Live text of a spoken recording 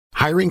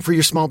Hiring for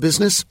your small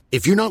business?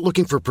 If you're not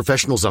looking for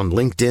professionals on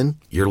LinkedIn,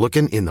 you're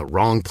looking in the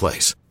wrong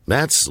place.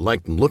 That's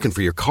like looking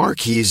for your car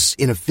keys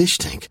in a fish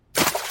tank.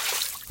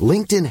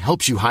 LinkedIn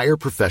helps you hire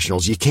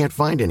professionals you can't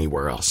find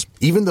anywhere else,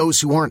 even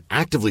those who aren't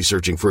actively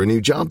searching for a new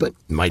job but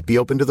might be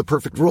open to the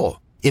perfect role.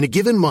 In a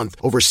given month,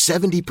 over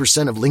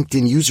 70% of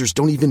LinkedIn users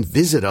don't even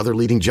visit other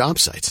leading job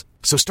sites.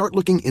 So start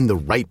looking in the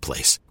right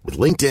place. With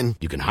LinkedIn,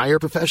 you can hire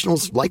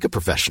professionals like a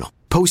professional.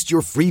 Post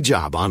your free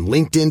job on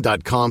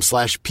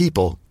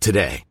linkedin.com/people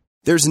today.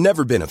 There's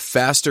never been a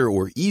faster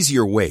or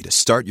easier way to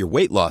start your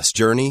weight loss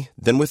journey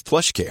than with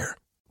PlushCare.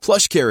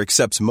 PlushCare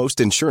accepts most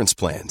insurance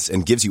plans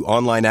and gives you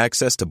online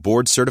access to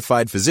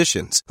board-certified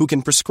physicians who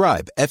can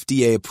prescribe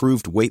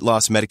FDA-approved weight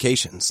loss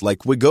medications like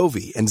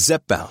Wegovy and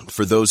Zepbound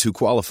for those who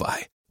qualify.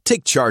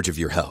 Take charge of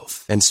your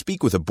health and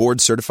speak with a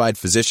board-certified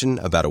physician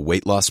about a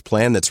weight loss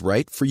plan that's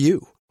right for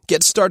you.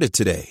 Get started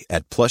today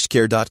at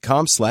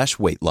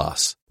plushcare.com/weight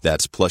loss.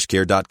 That's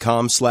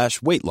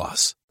plushcare.com/weight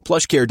loss.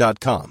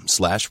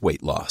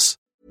 plushcare.com/weight loss.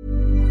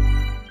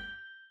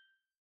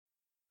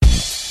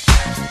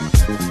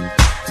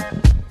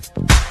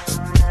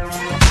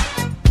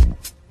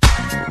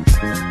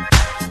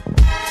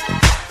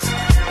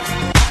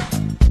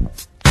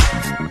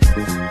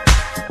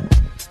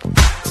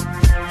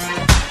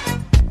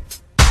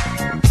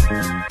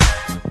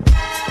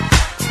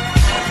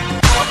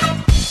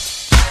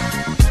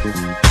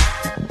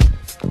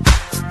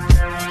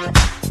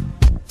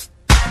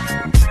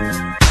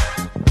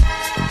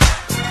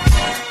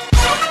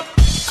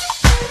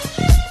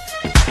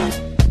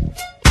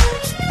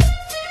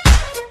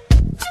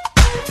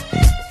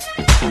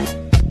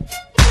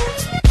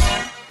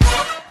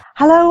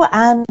 Hello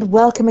and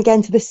welcome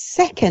again to the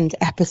second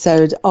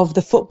episode of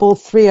the Football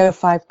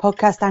 305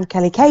 podcast. I'm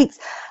Kelly Cates,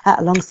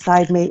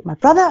 alongside me, my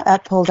brother,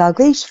 Paul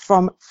Dalgleish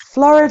from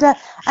Florida.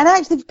 And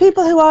actually, for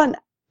people who aren't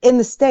in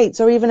the States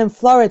or even in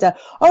Florida,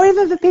 or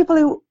even for people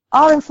who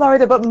are in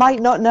Florida but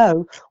might not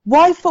know,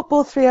 why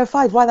Football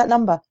 305? Why that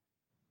number?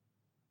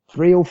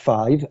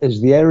 305 is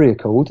the area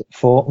code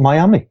for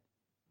Miami.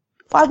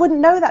 I wouldn't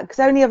know that because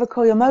I only ever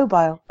call your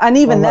mobile. And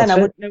even then, I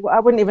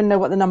wouldn't even know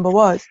what the number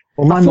was.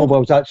 Well, my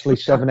mobile's actually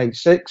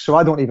 786, so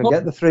I don't even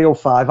get the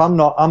 305. I'm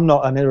not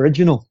an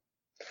original.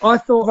 I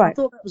thought that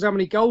was how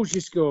many goals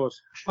you scored.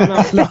 I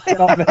know.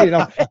 Not me,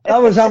 no.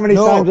 That was how many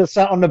times I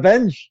sat on the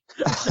bench.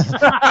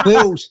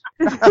 Bills.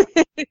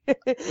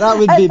 That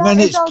would be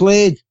minutes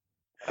played.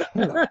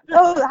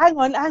 Oh, hang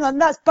on.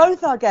 That's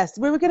both our guests.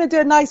 We were going to do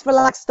a nice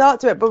relaxed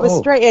start to it, but we're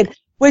straight in.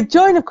 We're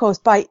joined, of course,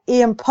 by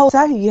Ian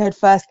Poulter, who you heard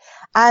first,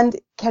 and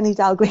Kenny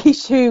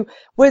Dalgleish, who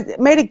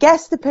made a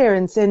guest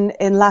appearance in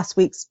last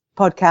week's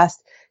podcast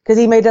because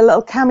he made a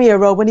little cameo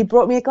role when he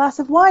brought me a glass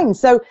of wine.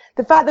 So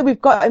the fact that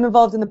we've got him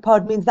involved in the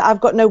pod means that I've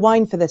got no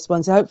wine for this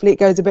one. So hopefully it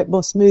goes a bit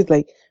more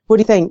smoothly. What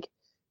do you think?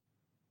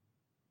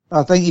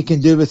 I think you can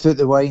do without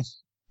the wine.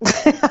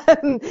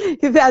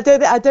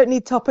 I don't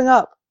need topping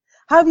up.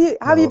 How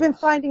have you been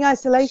finding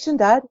isolation,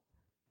 Dad?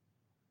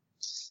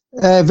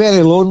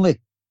 Very lonely.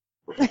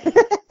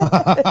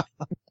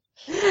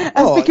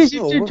 That's because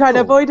you've been trying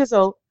to avoid us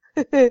all.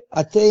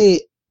 I tell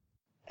you,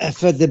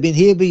 if I'd have been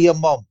here with your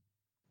mum,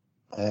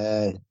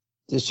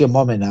 just your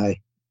mum and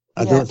I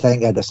don't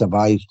think I'd have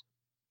survived.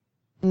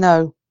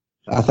 No.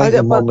 I think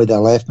your mum would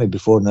have left me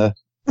before now.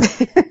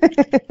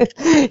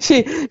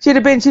 she'd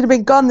have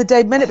been gone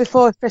the minute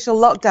before official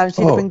lockdown.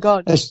 She'd have been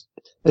gone.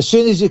 As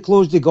soon as you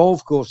closed the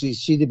golf courses,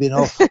 she'd have been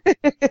off.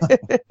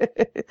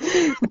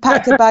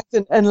 Packed her bags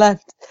and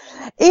left.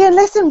 Ian,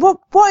 listen, what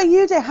are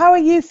you doing? How are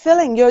you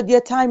filling your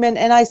time in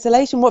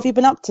isolation? What have you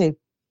been up to?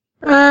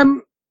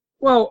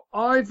 Well,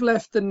 I've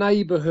left the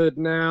neighbourhood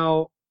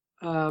now.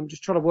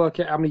 Just trying to work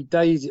out how many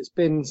days it's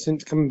been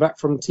since coming back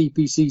from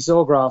TPC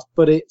Sawgrass.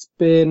 But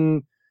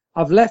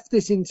I've left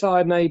this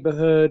entire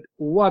neighbourhood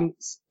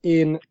once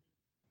in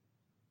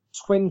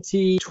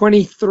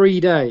 23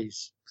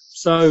 days.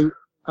 So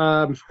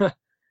I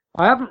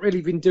haven't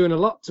really been doing a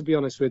lot, to be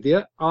honest with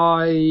you.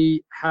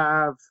 I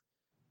have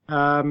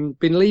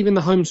been leaving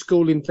the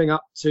homeschooling thing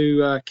up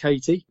to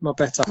Katie, my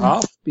better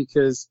half,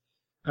 because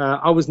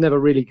I was never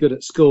really good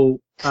at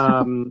school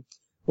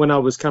when I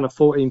was kind of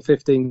 14,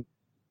 15,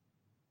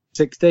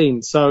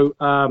 16. So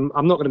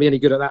I'm not going to be any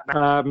good at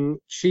that.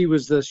 She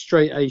was the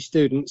straight A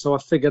student, so I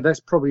figured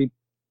that's probably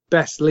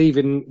best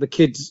leaving the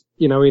kids,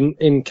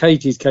 in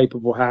Katie's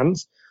capable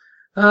hands.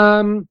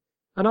 And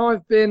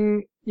I've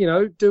been,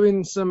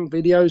 doing some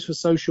videos for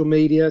social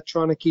media,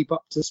 trying to keep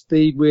up to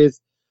speed with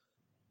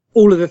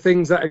all of the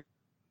things that are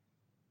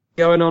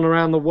going on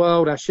around the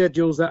world, our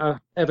schedules that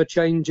are ever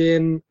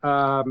changing,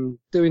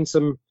 doing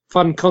some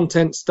fun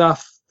content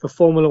stuff for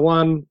Formula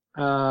One,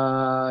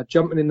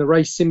 jumping in the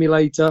race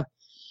simulator,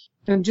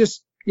 and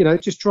just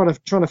trying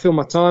to fill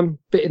my time,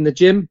 bit in the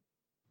gym,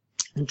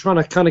 and trying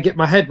to kind of get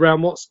my head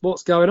around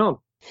what's going on.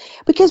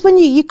 Because when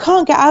you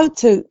can't get out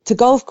to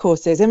golf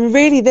courses, and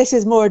really this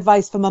is more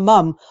advice for my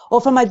mum or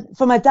for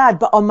my dad,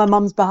 but on my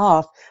mum's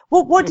behalf.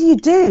 What do you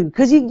do?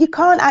 Because you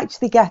can't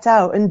actually get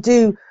out and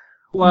do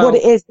what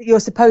it is that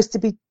you're supposed to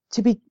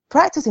be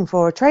practicing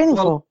for or training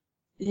for.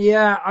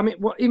 Yeah, I mean,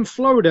 well, in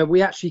Florida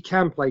we actually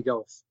can play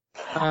golf.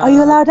 Are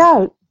you allowed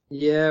out?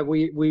 Yeah,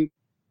 we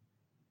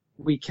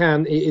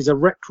can. It is a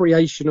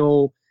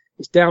recreational.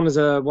 It's down as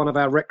one of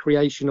our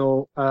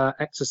recreational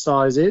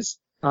exercises,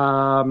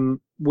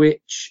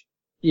 which,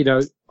 you know,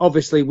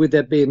 obviously with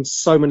there being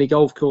so many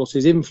golf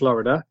courses in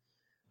Florida,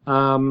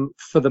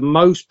 for the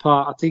most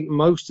part, I think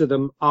most of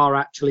them are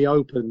actually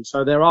open.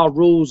 So there are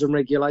rules and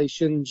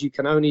regulations. You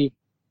can only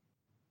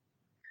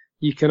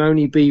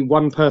be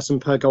one person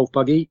per golf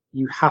buggy.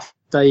 You have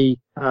to stay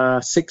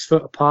 6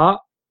 foot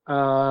apart.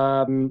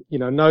 You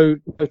know, no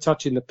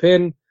touching the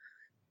pin.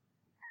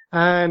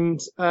 And,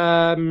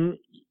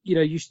 you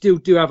know, you still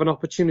do have an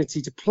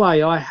opportunity to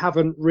play. I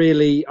haven't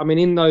really, I mean,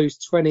 in those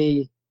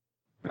 20,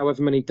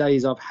 however many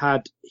days I've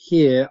had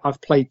here,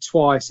 I've played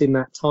twice in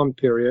that time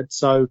period.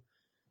 So,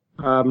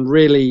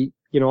 really,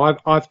 you know,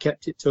 I've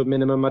kept it to a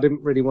minimum. I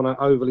didn't really want to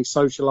overly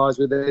socialize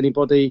with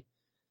anybody.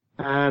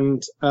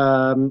 And,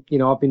 you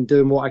know, I've been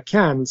doing what I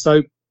can.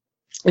 So,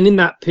 and in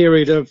that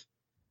period of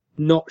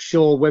not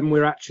sure when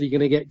we're actually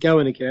going to get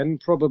going again,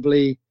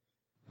 probably,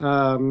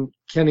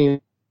 Kenny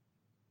and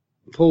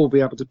Paul will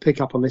be able to pick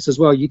up on this as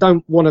well. You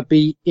don't want to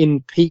be in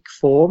peak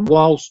form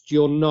whilst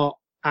you're not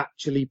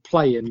actually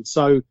playing.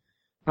 So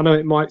I know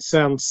it might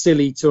sound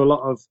silly to a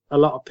lot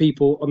of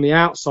people on the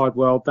outside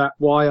world that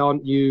why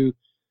aren't you,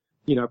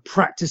 you know,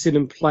 practicing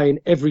and playing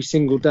every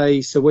single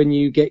day? So when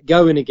you get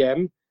going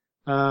again,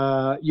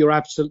 you're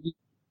absolutely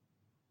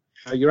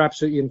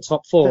in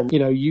top form. You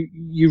know,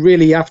 you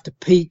really have to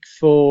peak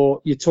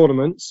for your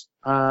tournaments.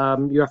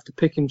 You have to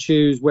pick and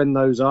choose when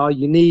those are.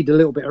 You need a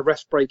little bit of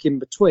rest break in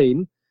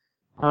between.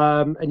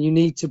 And you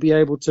need to be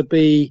able to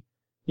be,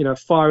 you know,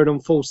 firing on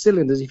full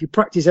cylinders. If you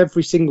practice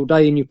every single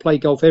day and you play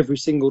golf every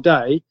single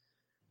day,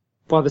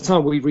 by the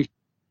time we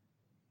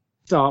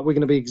restart, we're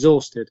going to be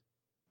exhausted.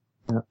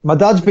 Yeah. My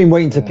dad's been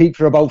waiting to peak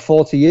for about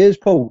 40 years,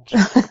 Paul.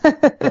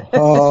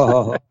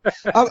 Oh,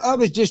 I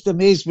was just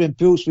amazed when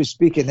Pools was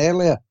speaking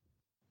earlier.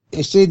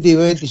 He said he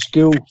went to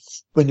school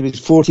when he was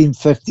 14,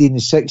 15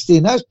 and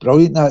 16. That's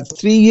brilliant. That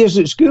 3 years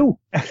at school.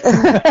 Actually,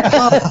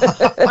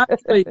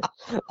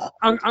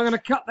 I'm going to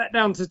cut that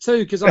down to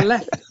 2 because I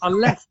left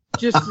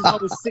just as I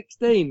was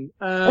 16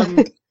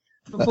 for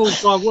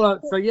full-time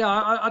work. So, yeah,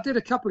 I did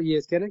a couple of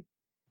years, Kenny.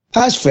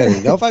 That's fair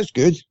enough. That's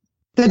good.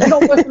 Did you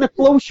not work in a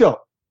flow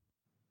shop?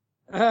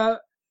 Well,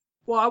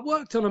 I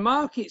worked on a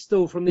market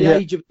stall from the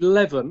age of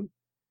 11.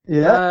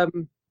 Yeah.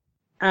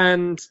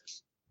 And,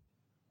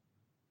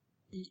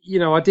 you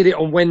know, I did it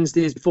on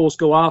Wednesdays before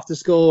school, after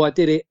school. I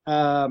did it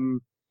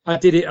around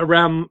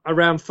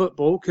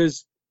football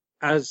because,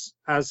 as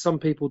some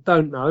people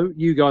don't know,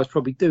 you guys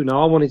probably do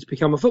know, I wanted to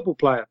become a football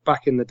player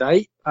back in the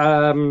day.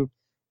 I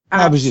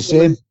was the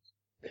same.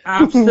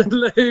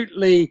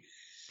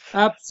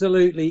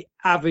 Absolutely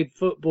avid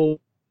football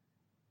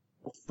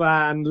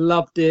fan,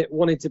 loved it,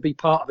 wanted to be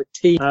part of a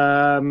team.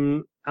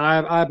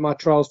 I had my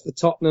trials for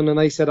Tottenham and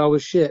they said I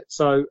was shit,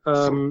 so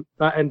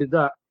that ended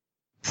that.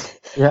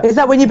 Yeah. Is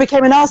that when you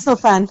became an Arsenal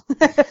fan?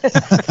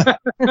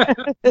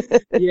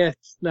 Yes,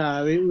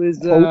 no, it was.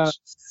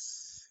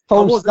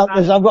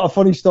 I've got a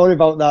funny story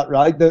about that,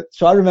 right?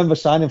 So I remember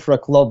signing for a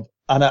club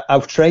and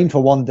I've trained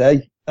for one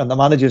day and the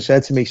manager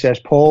said to me, says,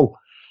 Paul,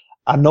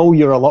 I know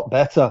you're a lot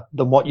better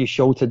than what you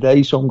show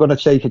today, so I'm going to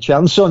take a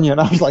chance on you.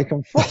 And I was like,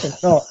 I'm fucking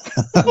not.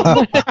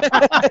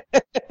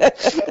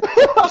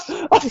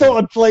 I thought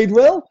I'd played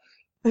well.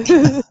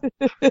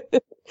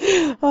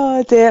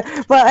 Oh dear.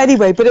 Well,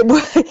 anyway, but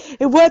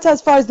it worked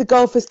as far as the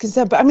golf is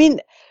concerned. But I mean,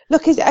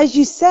 look, as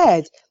you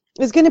said,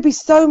 there's going to be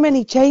so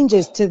many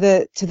changes to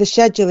the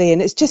scheduling,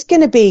 and it's just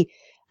going to be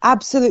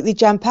absolutely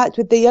jam packed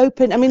with the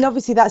Open. I mean,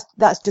 obviously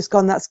that's just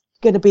gone. That's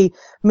going to be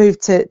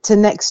moved to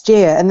next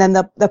year, and then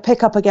they'll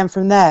pick up again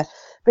from there.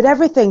 But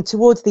everything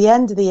towards the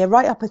end of the year,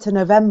 right up into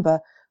November,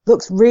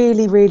 looks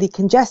really, really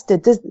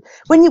congested.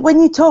 When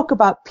you talk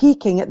about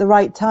peaking at the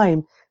right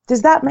time,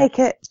 does that make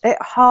it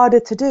harder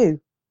to do?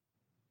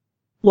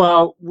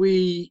 Well,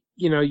 the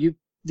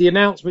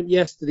announcement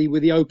yesterday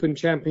with the Open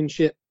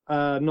Championship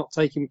not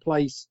taking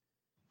place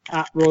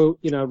at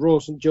Royal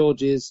St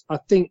George's, I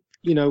think,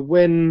 you know,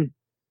 when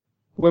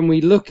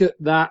we look at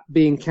that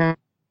being cancelled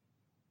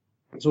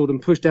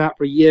and pushed out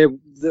for a year,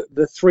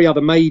 the 3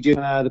 other majors,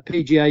 the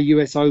PGA,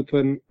 US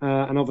Open,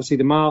 and obviously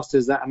the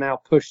Masters that are now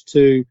pushed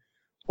to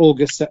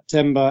August,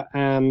 September,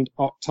 and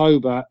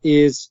October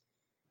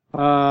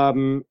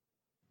September,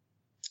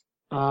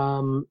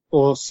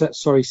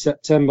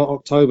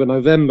 October,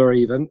 November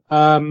even.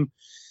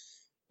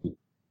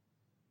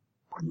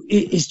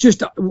 It's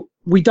just,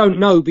 we don't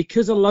know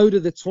because a load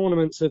of the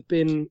tournaments have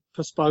been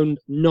postponed,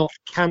 not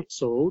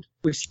cancelled.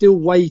 We're still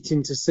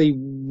waiting to see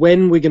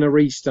when we're going to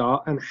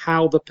restart and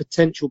how the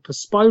potential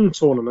postponed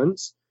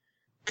tournaments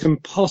can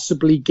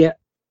possibly get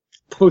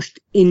pushed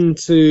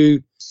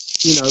into,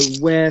 you know,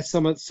 where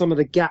some of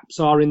the gaps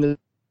are in the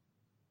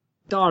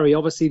diary.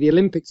 Obviously the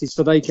Olympics is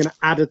so they can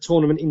add a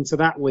tournament into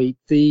that week.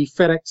 The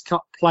FedEx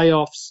Cup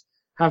playoffs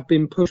have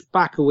been pushed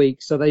back a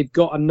week, so they've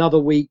got another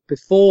week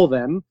before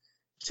them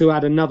to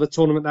add another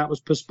tournament that was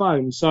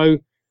postponed. So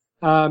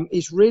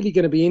it's really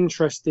going to be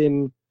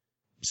interesting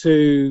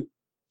to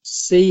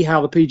see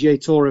how the PGA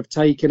Tour have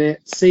taken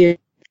it, see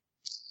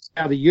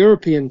how the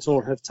European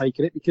Tour have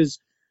taken it, because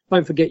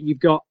don't forget you've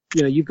got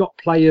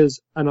players,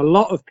 and a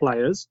lot of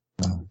players,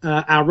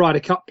 our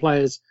Ryder Cup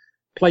players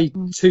play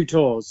 2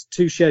 tours,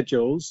 2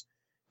 schedules,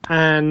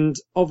 and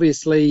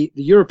obviously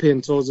the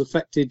European Tour is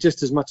affected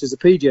just as much as the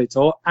PGA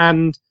Tour,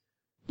 and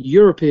the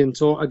European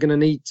Tour are going to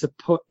need to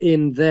put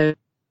in their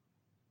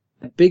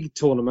big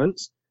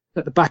tournaments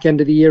at the back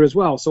end of the year as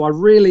well. So I'm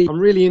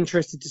really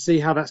interested to see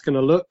how that's going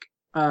to look.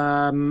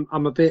 I'm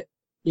a bit,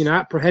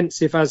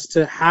 apprehensive as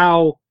to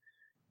how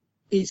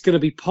it's going to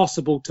be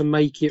possible to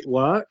make it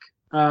work,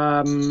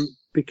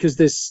 because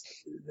there's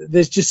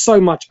just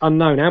so much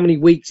unknown. How many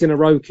weeks in a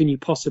row can you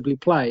possibly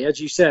play? As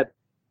you said,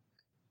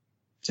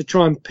 to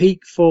try and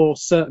peak for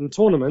certain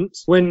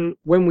tournaments, when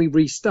we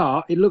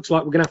restart, it looks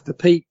like we're going to have to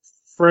peak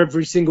for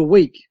every single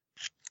week.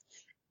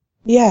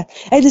 Yeah,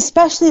 and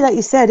especially like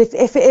you said,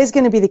 if it is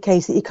going to be the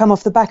case that you come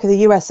off the back of the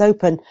US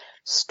Open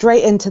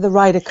straight into the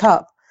Ryder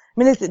Cup,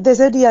 I mean,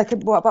 there's only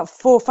about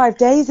 4 or 5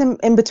 days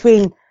in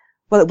between.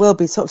 Well, it will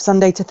be sort of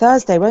Sunday to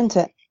Thursday, won't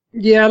it?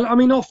 Yeah, I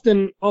mean,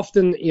 often,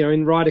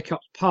 in Ryder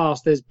Cups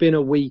past, there's been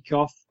a week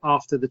off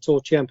after the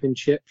Tour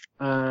Championship,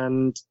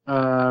 and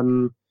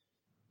but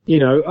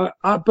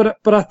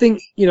I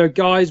think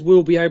guys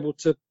will be able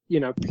to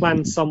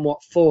plan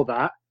somewhat for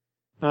that,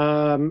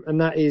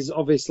 and that is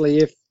obviously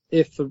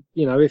if the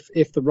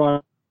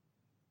Ryder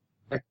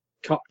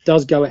Cup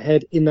does go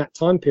ahead in that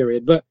time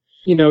period. But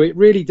it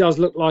really does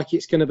look like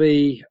it's going to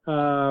be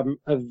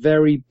a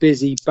very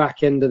busy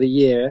back end of the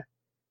year,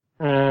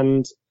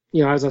 and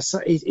as I say,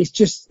 it's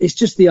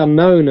just the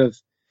unknown of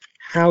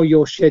how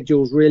your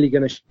schedule's really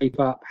going to shape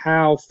up,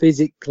 how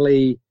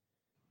physically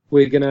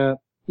we're going to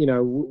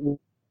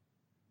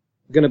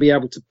be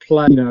able to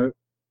play.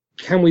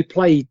 Can we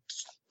play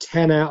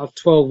 10 out of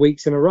 12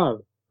 weeks in a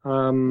row?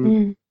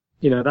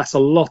 That's a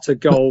lot of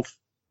golf,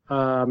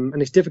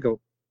 and it's difficult.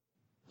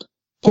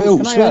 Phil,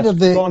 when have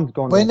they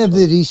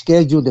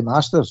rescheduled the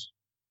Masters?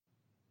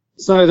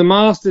 So the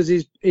Masters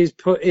is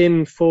put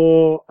in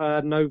for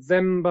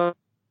November.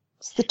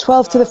 It's the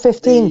 12th to the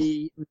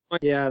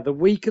 15th. The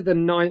week of the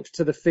 9th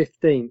to the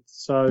 15th.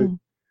 So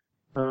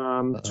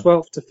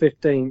 12th to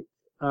 15th.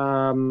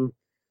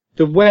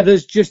 The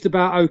weather's just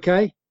about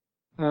okay.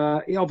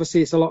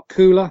 Obviously, it's a lot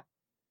cooler,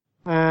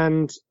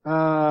 and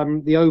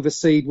the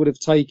overseed would have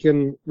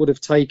taken,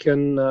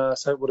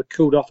 so it would have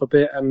cooled off a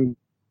bit and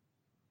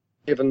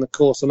given the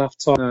course enough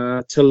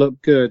time to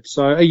look good.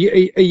 So, are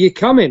you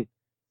coming?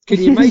 Can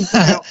you make it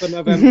out for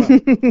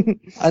November?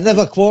 I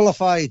never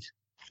qualified.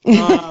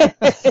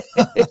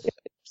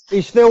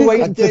 He's still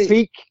waiting to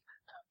peak.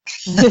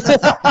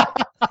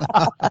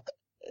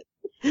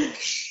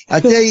 I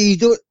tell you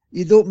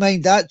don't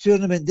mind that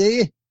tournament, do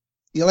you?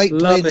 You like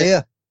playing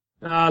there?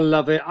 I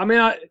love it. I mean,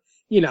 I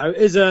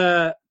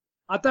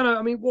don't know.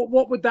 I mean,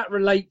 what would that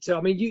relate to?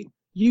 I mean,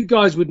 you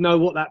guys would know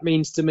what that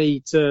means to me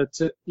to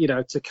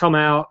come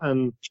out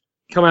the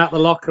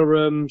locker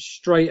room,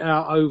 straight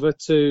out over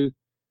to,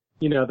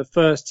 the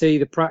first tee,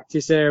 the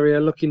practice area,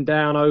 looking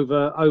down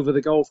over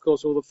the golf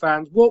course, all the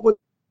fans. What would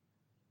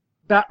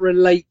that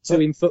relate to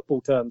in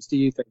football terms, do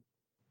you think?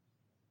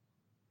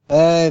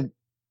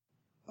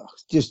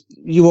 Just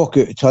you walk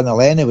out the tunnel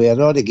anyway.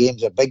 All the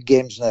games are big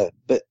games now,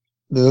 but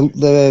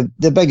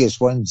the biggest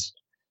ones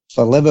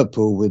for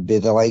Liverpool would be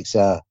the likes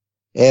of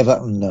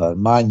Everton or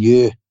Man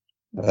U,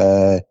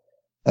 and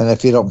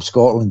if you're up in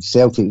Scotland,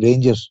 Celtic,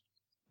 Rangers.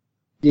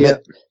 Yeah.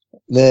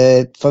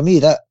 For me,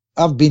 that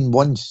I've been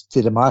once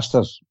to the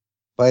Masters.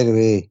 By the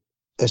way,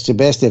 it's the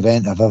best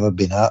event I've ever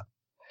been at.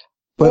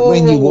 But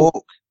when you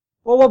walk,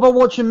 what about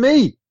watching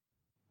me?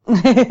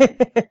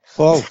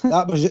 Well,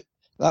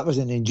 that was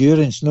an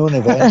endurance, not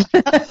an event.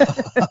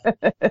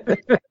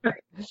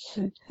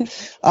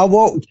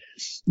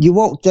 You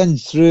walked in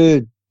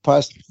through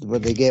past where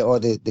they get all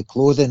the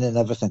clothing and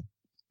everything,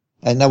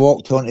 and I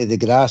walked onto the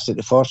grass at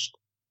the first,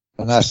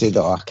 and I said,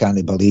 I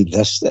can't believe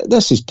this.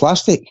 This is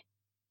plastic.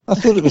 I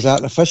thought it was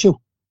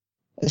artificial.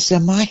 It's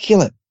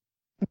immaculate.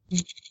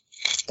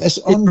 It's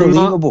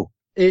unbelievable.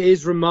 It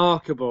is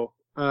remarkable.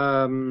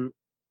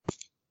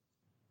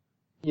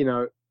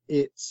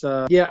 It's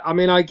I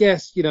mean, I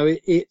guess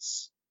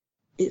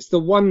it's the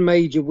one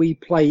major we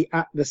play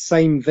at the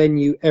same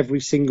venue every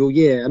single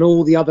year, and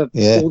all the other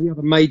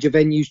major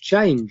venues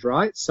change,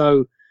 right?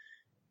 So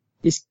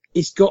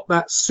it's got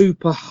that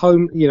super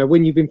home.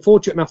 When you've been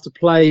fortunate enough to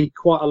play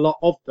quite a lot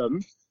of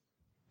them,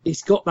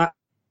 it's got that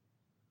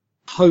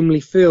homely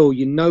feel.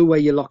 You know where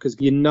your lockers,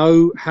 you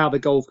know how the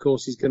golf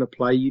course is going to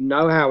play, you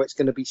know how it's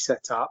going to be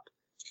set up.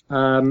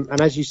 And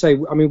as you say,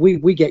 I mean,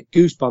 we get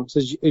goosebumps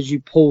as you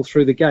pull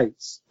through the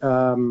gates.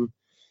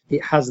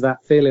 It has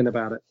that feeling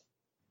about it.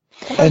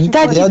 And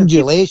the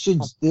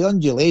undulations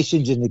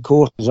in the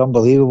course is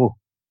unbelievable.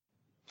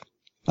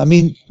 I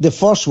mean, the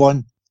first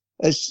one,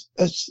 it's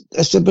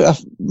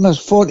about a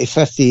 40,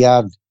 50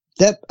 yard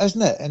dip,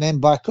 isn't it? And then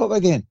back up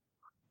again.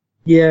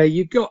 Yeah,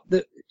 you've got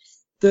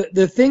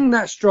the thing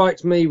that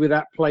strikes me with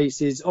that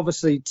place is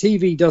obviously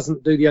TV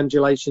doesn't do the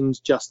undulations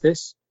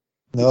justice.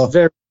 No.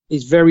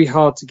 It's very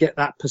hard to get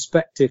that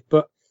perspective.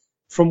 But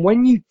from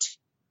when you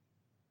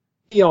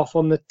tee off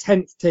on the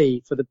 10th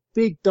tee for the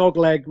big dog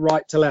leg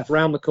right to left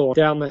round the corner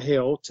down the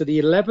hill to the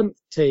 11th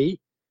tee,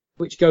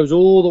 which goes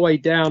all the way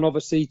down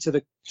obviously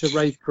to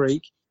Rave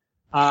Creek,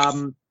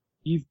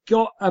 you've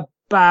got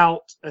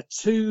about a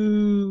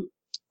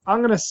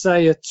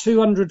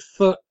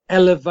 200-foot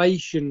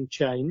elevation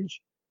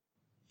change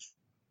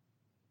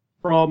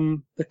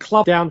from the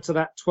club down to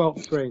that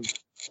 12th green,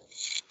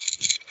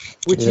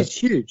 which is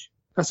huge.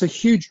 That's a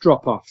huge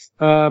drop off.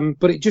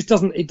 But it just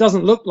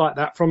doesn't look like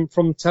that from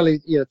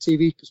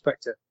TV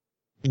perspective.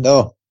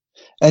 No.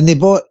 And they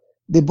bought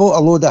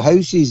a load of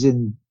houses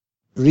and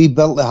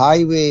rebuilt the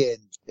highway and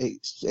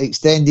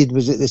extended,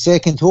 was it the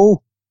second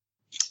hole?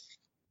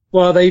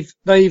 Well, they've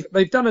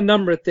done a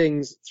number of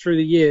things through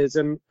the years,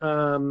 and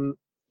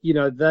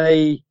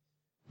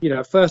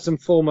first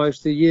and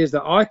foremost, the years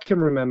that I can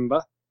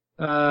remember,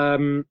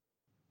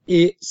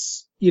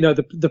 it's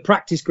the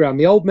practice ground.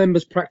 The old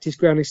members' practice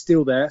ground is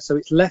still there, so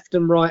it's left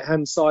and right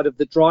hand side of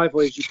the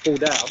driveway as you pull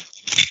down.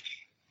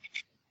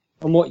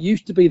 And what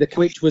used to be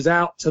which was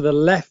out to the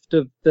left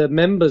of the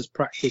members'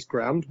 practice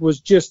ground, was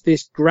just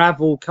this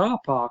gravel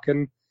car park,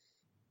 and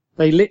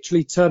they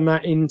literally turned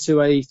that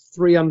into a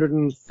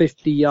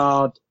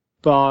 350-yard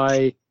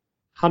by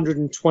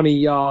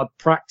 120-yard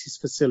practice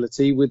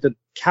facility with the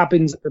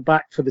cabins at the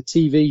back for the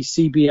TV,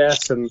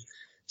 CBS and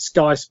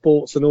Sky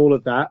Sports and all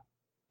of that.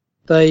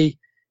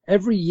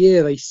 Every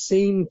year they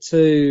seem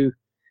to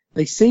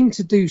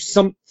do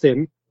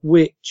something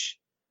which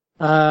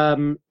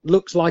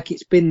looks like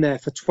it's been there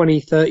for 20,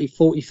 30,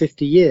 40,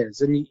 50 years.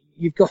 And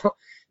you've got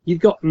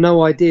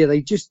no idea.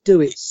 They just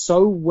do it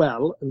so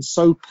well and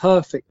so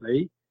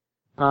perfectly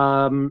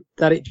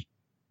that it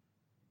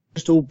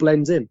just all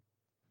blends in.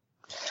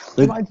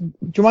 Do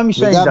you mind me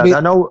saying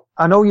that?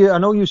 I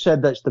know you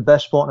said that's the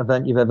best sporting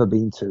event you've ever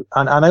been to,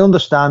 and I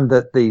understand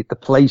that the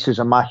place is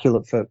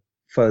immaculate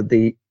for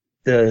the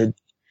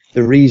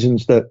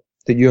reasons that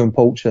you and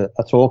Poach are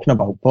talking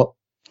about. But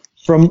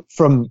from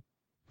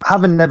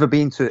having never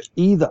been to it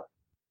either,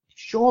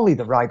 surely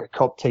the Ryder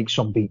Cup takes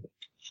some beating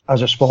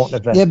as a sporting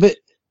event. Yeah, but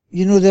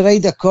the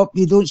Ryder Cup,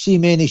 you don't see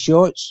many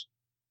shots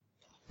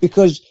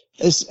because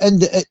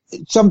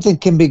something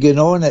can be going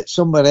on at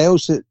somewhere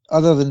else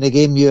other than the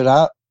game you're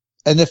at.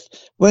 And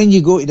when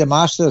you go to the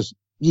Masters,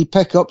 you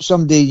pick up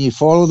somebody and you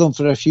follow them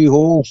for a few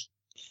holes,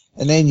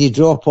 and then you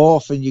drop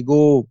off and you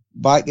go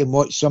back and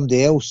watch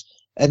somebody else.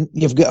 And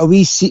you've got a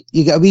wee seat,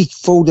 you got a wee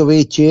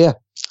fold-away chair,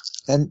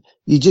 and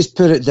you just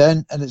put it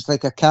down, and it's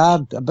like a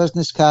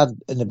business card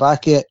in the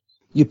back of it.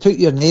 You put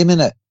your name in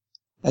it,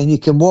 and you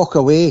can walk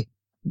away,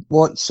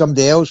 watch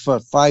somebody else for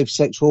 5,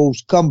 6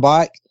 holes, come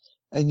back,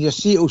 and your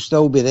seat will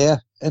still be there.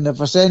 And if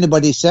there's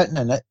anybody sitting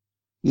in it,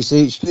 you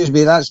say, "Excuse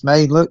me, that's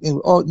mine." Look,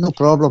 oh, no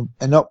problem,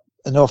 and up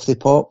and off they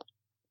pop.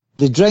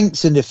 The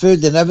drinks and the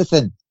food and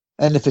everything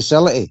in the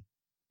facility,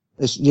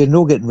 you're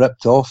not getting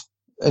ripped off.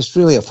 It's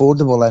really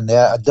affordable in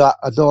there.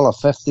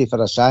 $1.50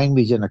 for a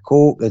sandwich and a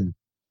Coke, and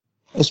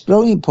it's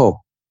brilliant,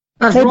 Paul.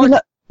 That's Maybe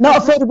right.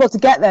 not affordable to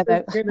get there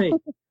though.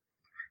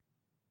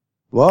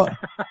 What?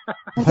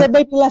 I said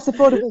maybe less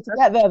affordable to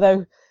get there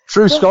though.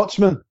 True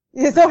Scotsman.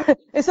 It's all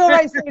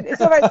right saying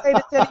it's only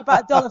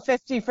about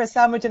 $1.50 for a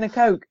sandwich and a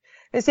Coke.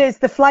 It's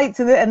the flights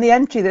and the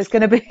entry that's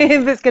going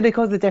to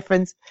cause the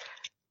difference.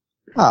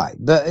 Aye,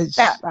 but it's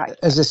right.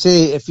 As I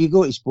say, if you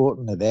go to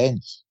sporting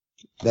events,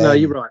 No,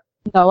 you're right.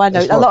 No, I know.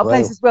 It's A lot of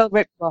worthwhile. places will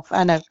rip you off.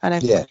 I know.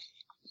 Yeah.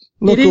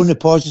 Look on the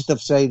positive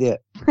side of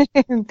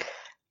it.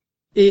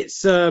 It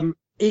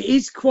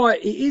is,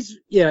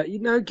 yeah,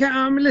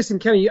 listen,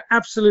 Kenny, you're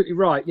absolutely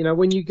right.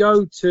 When you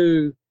go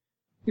to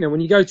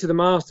the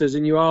Masters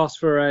and you ask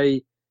for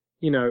a,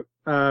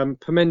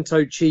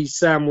 pimento cheese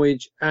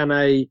sandwich and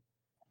a,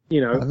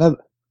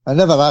 I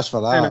never asked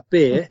for that. and a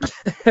beer,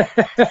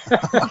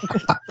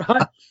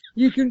 right?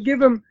 You can give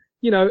them,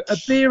 a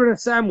beer and a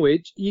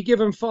sandwich, you give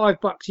them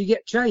 $5, you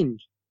get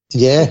change.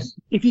 Yeah.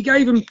 If you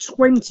gave them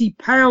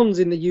 £20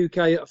 in the UK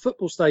at a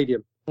football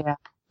stadium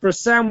for a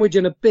sandwich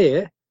and a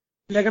beer,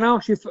 they're going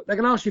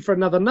to ask you for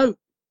another note.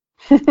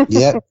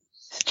 Yeah.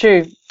 It's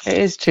true. It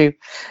is true,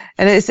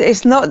 and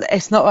it's not.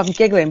 I'm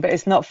giggling, but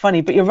it's not funny.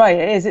 But you're right.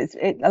 It is.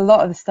 A lot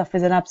of the stuff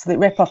is an absolute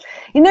rip-off.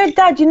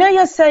 Dad.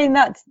 You're saying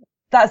that's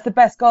the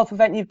best golf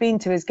event you've been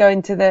to is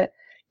going to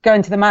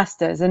the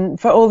Masters, and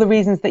for all the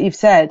reasons that you've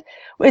said.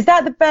 Is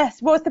that the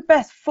best? What's the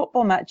best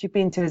football match you've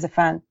been to as a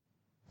fan?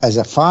 As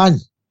a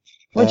fan,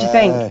 What do you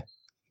think?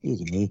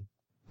 Easy me.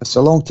 It's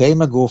a long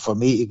time ago for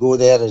me to go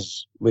there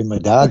as with my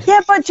dad.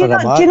 Yeah, but do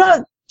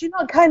you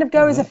not kind of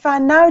go as a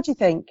fan now? Do you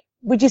think?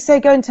 Would you say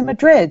going to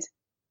Madrid?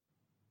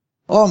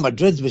 Oh,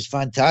 Madrid was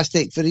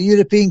fantastic for the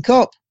European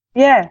Cup.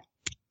 Yeah.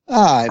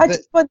 Aye,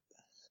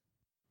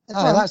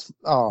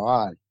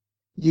 Aye.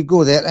 You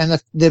go there,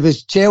 and there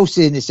was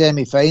Chelsea in the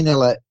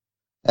semi-final at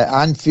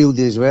Anfield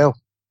as well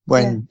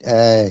when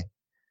there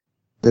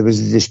was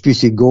a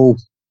disputed goal.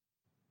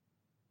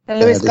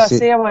 The Luis they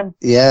Garcia one.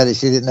 Yeah, they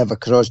said it never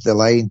crossed the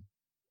line.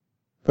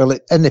 Well,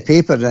 in the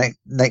paper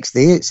next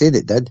day, it said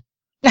it did.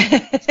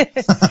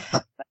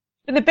 But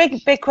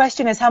the big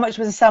question is, how much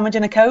was a sandwich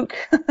and a Coke?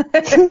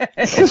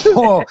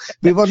 Oh,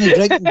 we weren't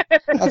drinking.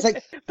 I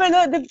think.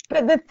 But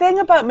the thing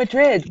about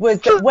Madrid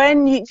was that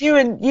when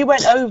you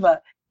went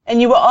over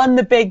and you were on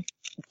the big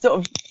sort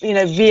of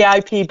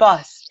VIP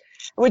bus,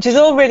 which is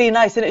all really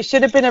nice, and it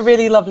should have been a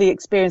really lovely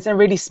experience and a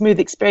really smooth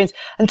experience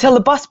until the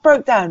bus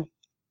broke down.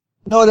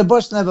 No, the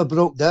bus never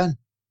broke down.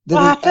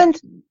 What happened?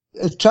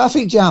 A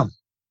traffic jam.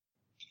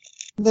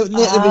 It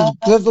was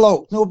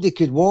gridlocked. Nobody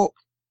could walk.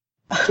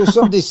 So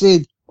somebody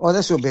said, "Oh,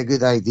 this will be a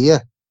good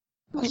idea."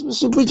 I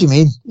said, "What do you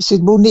mean?" He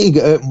said, "We'll need to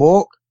get out and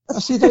walk." I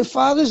said, "How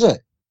far is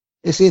it?"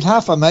 He said,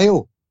 "Half a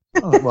mile."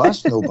 Oh, well,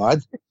 that's no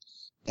bad.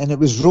 And it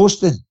was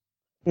roasting.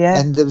 Yeah.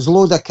 And there was a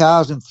load of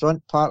cars in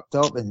front parked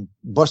up, and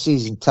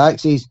buses and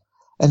taxis.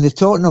 And the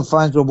Tottenham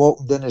fans were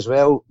walking down as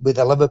well with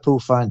the Liverpool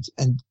fans.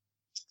 And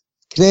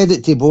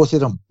credit to both of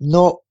them.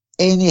 Not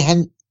any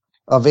hint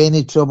of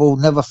any trouble,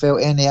 never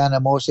felt any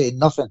animosity,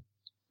 nothing.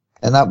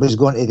 And that was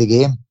going to the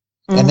game.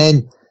 Mm. And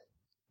then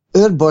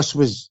our bus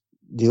was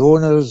the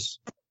owners,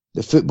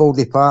 the football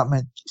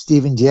department,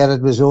 Stephen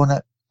Gerrard was on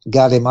it,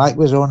 Gary Mack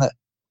was on it.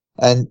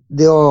 And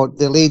the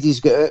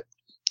ladies got out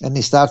and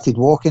they started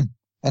walking.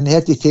 And they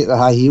had to take their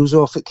high heels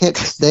off. It kept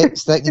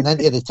sticking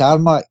into the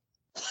tarmac.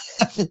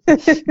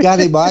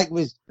 Gary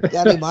McAllister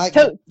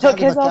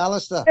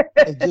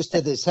had just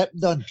had his hip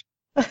done.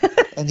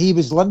 And he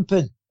was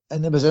limping.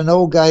 And there was an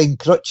old guy in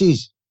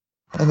crutches.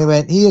 And he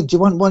went, "Here, do you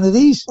want one of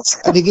these?"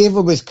 And he gave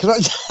him his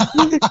crutch.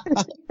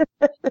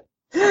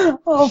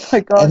 Oh,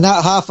 my God. And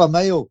that half a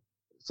mile,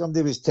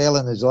 somebody was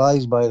telling his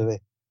lies, by the way.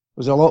 It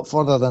was a lot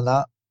further than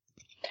that.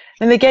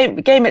 And the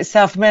game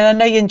itself, I mean, I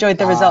know you enjoyed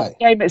the result.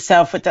 The game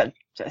itself, but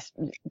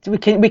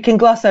we can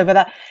gloss over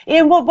that.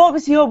 Ian, what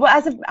was your,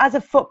 as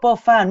a football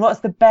fan, what's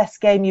the best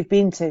game you've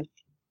been to?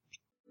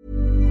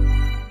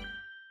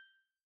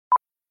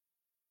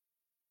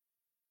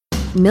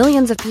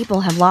 Millions of people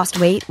have lost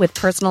weight with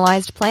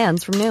personalized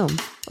plans from Noom.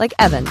 Like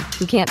Evan,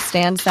 who can't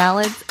stand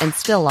salads and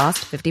still lost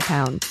 50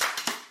 pounds.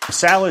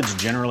 Salads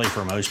generally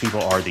for most people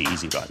are the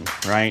easy button,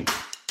 right?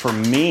 For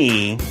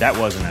me, that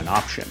wasn't an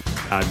option.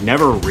 I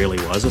never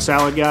really was a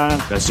salad guy.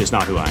 That's just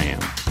not who I am.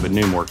 But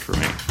Noom worked for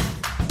me.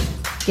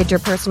 Get your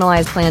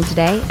personalized plan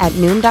today at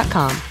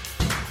Noom.com.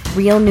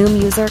 Real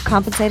Noom user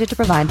compensated to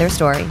provide their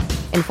story.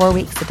 In 4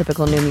 weeks, the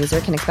typical Noom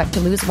user can expect to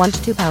lose 1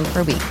 to 2 pounds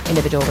per week.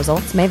 Individual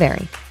results may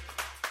vary.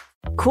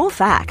 Cool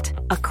fact,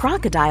 a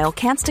crocodile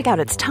can't stick out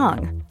its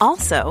tongue.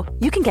 Also,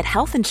 you can get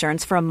health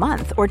insurance for a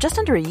month or just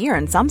under a year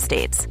in some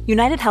states.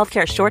 United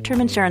Healthcare short-term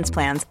insurance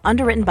plans,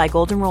 underwritten by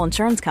Golden Rule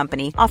Insurance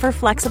Company, offer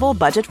flexible,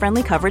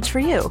 budget-friendly coverage for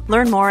you.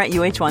 Learn more at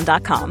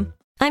UH1.com.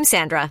 I'm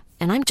Sandra,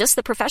 and I'm just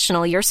the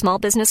professional your small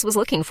business was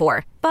looking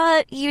for.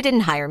 But you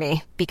didn't hire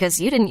me because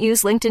you didn't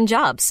use LinkedIn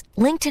Jobs.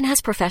 LinkedIn has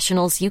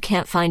professionals you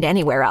can't find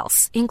anywhere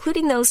else,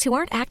 including those who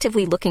aren't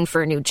actively looking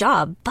for a new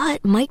job,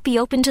 but might be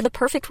open to the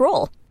perfect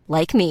role,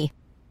 like me.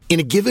 In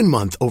a given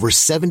month, over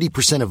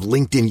 70% of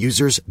LinkedIn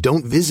users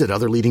don't visit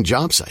other leading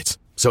job sites.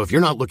 So if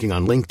you're not looking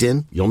on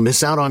LinkedIn, you'll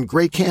miss out on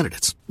great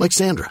candidates like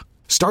Sandra.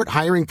 Start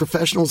hiring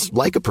professionals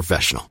like a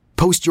professional.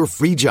 Post your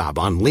free job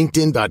on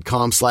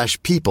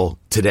linkedin.com/people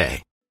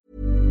today.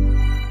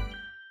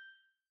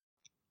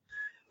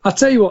 I'll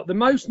tell you what, the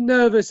most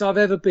nervous I've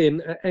ever been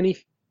at any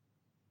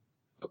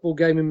football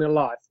game in my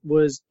life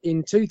was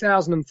in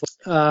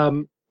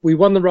 2004. We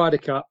won the Ryder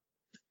Cup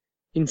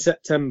in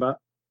September,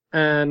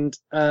 and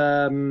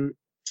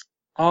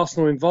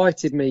Arsenal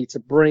invited me to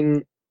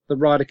bring the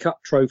Ryder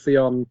Cup trophy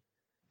on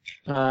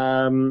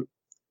at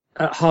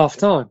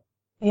half-time.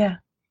 Yeah.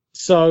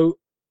 So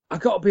I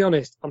got to be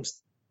honest, I'm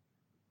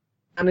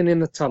standing in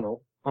the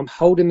tunnel, I'm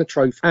holding the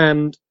trophy,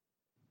 and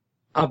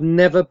I've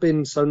never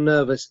been so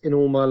nervous in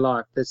all my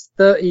life. There's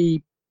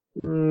 30,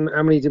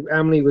 how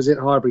many was it,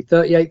 Highbury?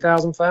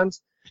 38,000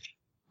 fans.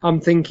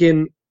 I'm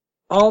thinking,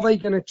 are they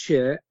going to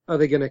cheer? Are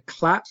they going to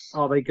clap?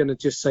 Are they going to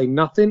just say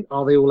nothing?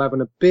 Are they all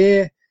having a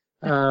beer?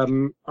 I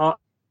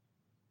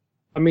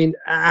mean,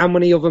 how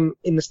many of them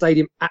in the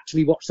stadium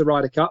actually watched the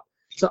Ryder Cup?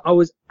 So I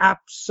was I've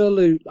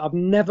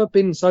never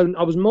been so,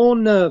 I was more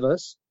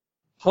nervous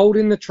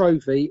holding the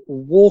trophy,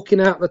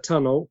 walking out the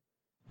tunnel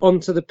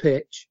onto the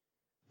pitch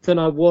than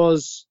I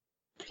was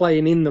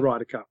playing in the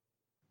Ryder Cup.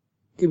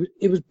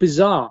 It was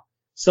bizarre.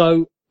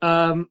 So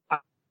I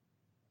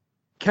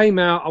came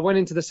out, I went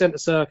into the centre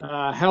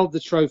circle, held the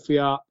trophy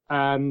up,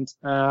 and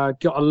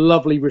got a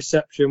lovely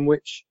reception,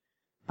 which,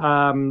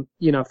 for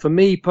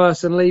me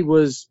personally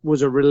was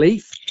a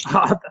relief.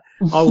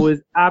 I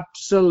was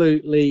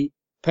absolutely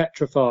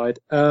petrified.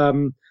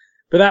 But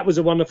that was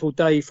a wonderful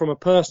day from a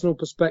personal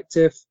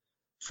perspective,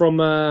 from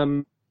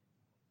a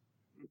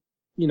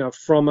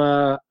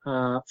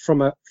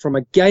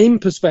game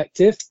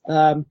perspective,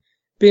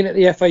 being at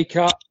the FA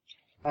Cup,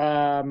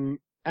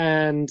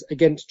 and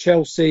against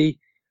Chelsea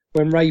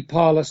when Ray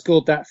Parlour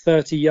scored that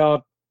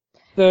 30-yard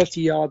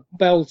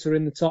belter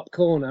in the top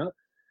corner.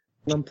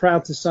 And I'm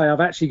proud to say I've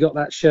actually got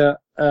that shirt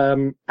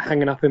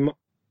hanging up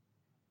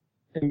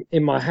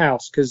in my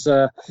house because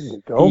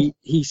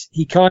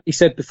he kindly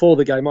said before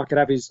the game I could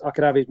have his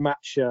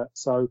match shirt.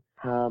 So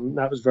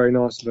that was very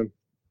nice of him.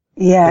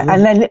 Yeah,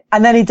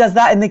 and then he does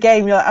that in the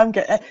game. You're like,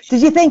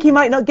 did you think he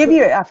might not give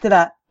you it after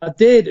that? I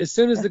did. As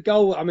soon as the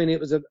goal, it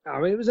was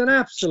an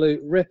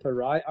absolute ripper,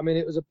 right?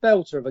 It was a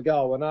belter of a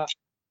goal, and as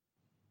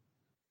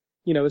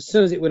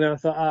soon as it went in, I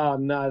thought, oh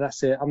no,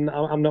 that's it. I'm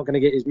not going to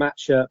get his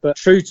match shirt. But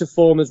true to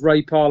form, as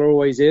Ray Parlour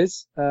always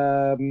is,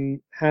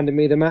 handed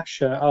me the match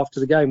shirt after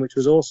the game, which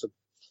was awesome.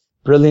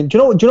 Brilliant. Do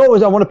you know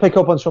what I want to pick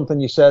up on something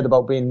you said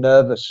about being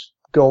nervous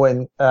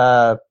walking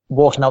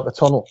out the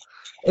tunnel.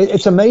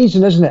 It's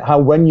amazing, isn't it, how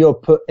when you're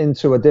put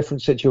into a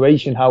different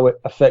situation, how it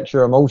affects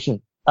your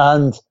emotion.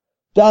 And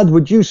Dad,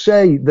 would you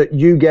say that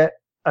you get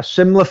a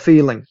similar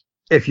feeling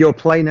if you're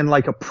playing in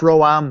like a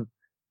pro-am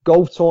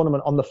golf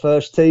tournament on the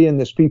first tee and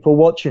there's people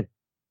watching?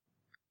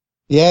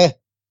 Yeah,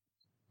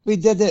 we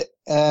did it.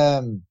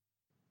 When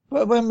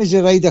was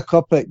the Ryder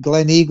Cup at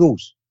Glen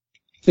Eagles?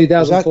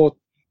 2004.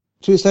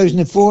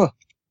 2004?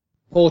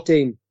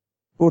 14.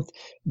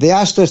 They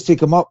asked us to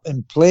come up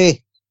and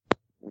play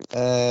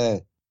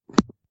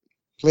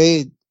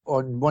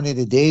on one of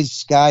the days,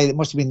 Sky. It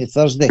must have been the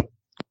Thursday.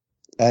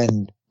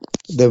 And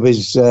there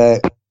was,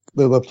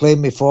 we were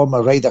playing with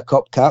former Ryder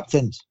Cup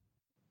captains.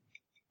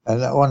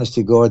 And honest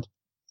to God,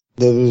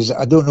 there was,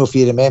 I don't know if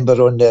you remember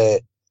on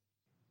the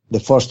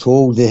first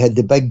hole, they had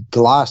the big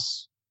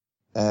glass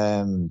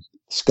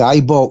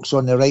skybox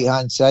on the right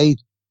hand side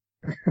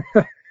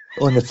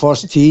on the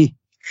first tee.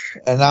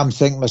 And I'm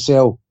thinking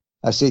myself,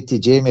 I said to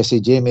Jamie,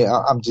 Jamie,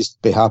 I'm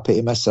just be happy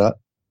to miss that.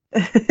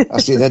 I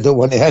said, I don't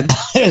want to hit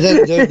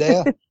it down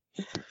there.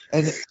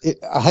 And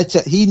I hit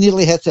it. He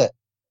nearly hit it.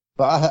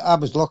 But I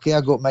was lucky.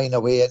 I got mine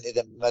away into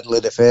the middle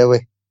of the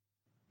fairway.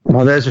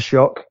 Well, there's a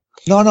shock.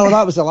 No,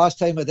 that was the last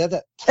time I did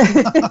it.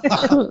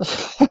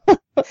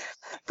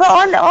 But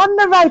on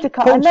the Ryder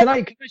Cup... Paul,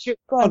 go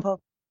on, Paul.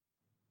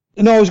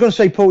 No, I was going to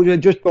say, Paul,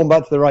 just going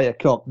back to the Ryder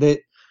Cup, do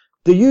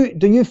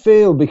you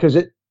feel, because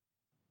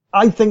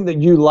I think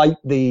that you like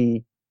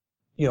the,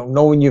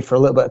 knowing you for a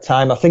little bit of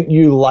time, I think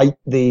you like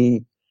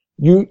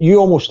you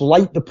almost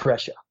like the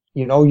pressure,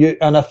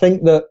 and I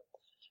think that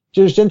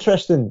just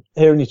interesting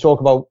hearing you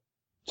talk about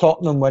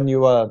Tottenham when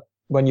you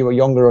were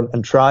younger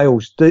and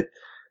trials.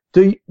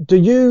 Do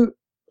you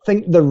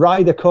think the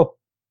Ryder Cup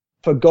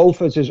for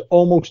golfers is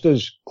almost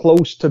as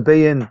close to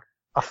being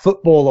a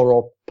footballer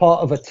or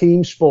part of a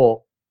team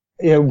sport,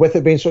 with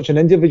it being such an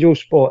individual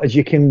sport, as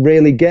you can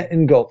really get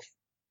in golf?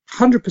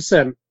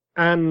 100%.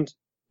 And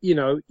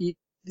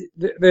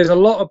there's a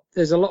lot of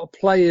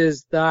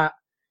players that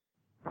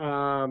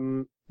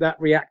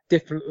react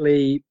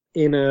differently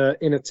in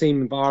a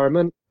team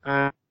environment,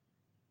 and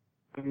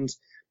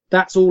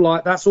that's all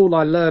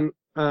I learned.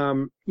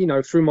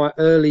 Through my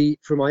early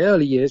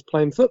years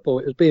playing football,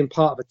 it was being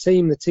part of a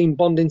team, the team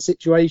bonding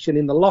situation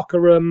in the locker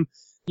room,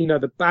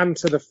 the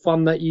banter, the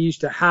fun that you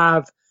used to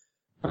have,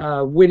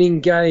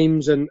 winning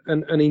games and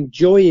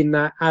enjoying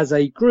that as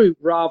a group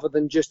rather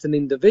than just an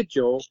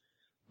individual.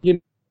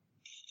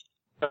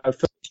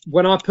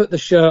 When I put the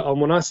shirt on,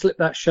 when I slip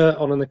that shirt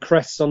on and the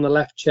crest's on the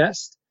left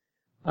chest,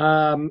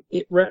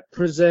 it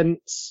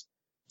represents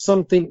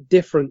something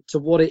different to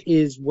what it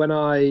is when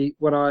I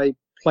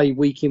play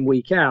week in,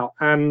 week out.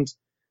 And,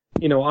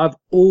 I've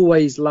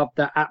always loved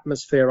that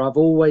atmosphere. I've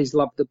always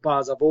loved the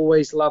buzz. I've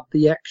always loved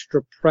the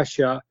extra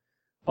pressure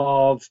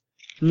of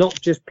not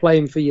just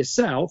playing for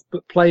yourself,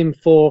 but playing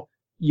for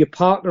your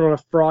partner on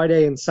a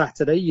Friday and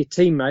Saturday, your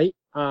teammate,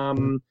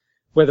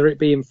 whether it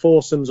be in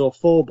foursomes or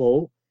four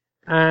ball,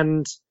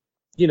 and,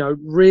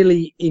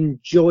 really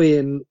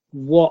enjoying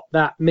what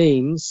that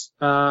means,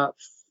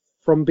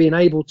 from being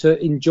able to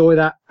enjoy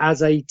that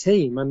as a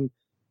team. And,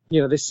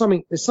 there's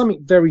something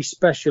very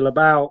special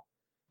about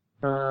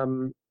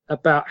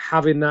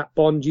having that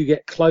bond. You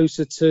get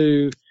closer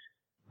to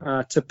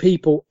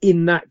people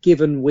in that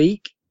given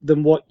week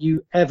than what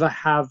you ever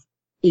have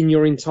in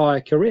your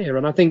entire career.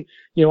 And I think,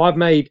 I've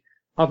made,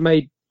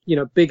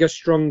 bigger,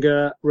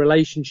 stronger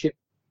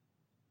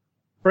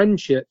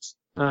friendships,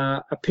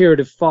 a period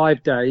of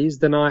 5 days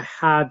than I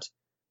had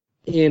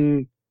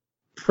in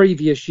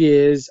previous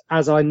years,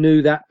 as I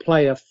knew that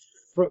player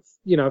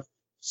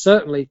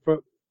certainly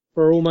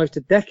for almost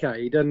a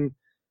decade. And,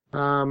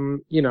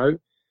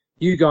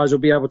 you guys will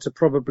be able to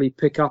probably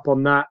pick up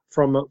on that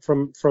from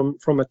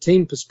a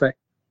team perspective.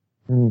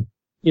 Mm.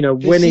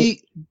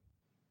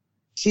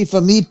 See,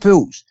 for me,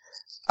 Pools,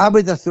 I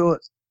would have thought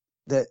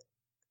that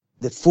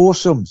the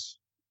foursomes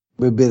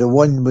would be the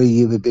one where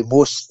you would be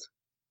most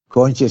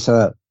conscious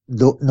of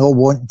not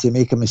wanting to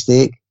make a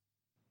mistake,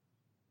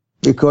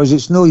 because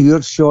it's no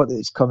your shot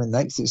that's coming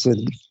next, it's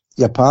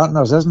your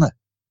partner's, isn't it?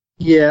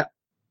 Yeah,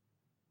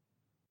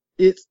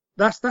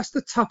 that's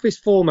the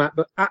toughest format,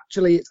 but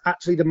actually it's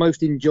actually the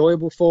most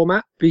enjoyable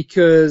format,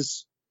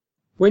 because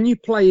when you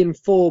play in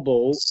four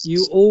ball,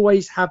 you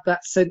always have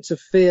that sense of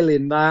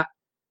feeling that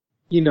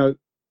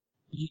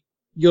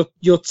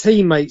your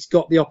teammates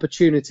got the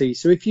opportunity.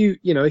 So if you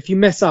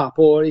mess up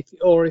or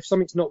if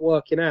something's not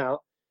working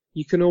out,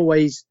 you can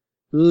always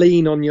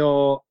lean on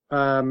your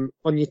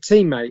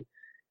teammate.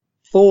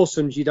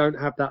 Foursomes, you don't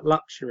have that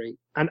luxury,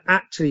 and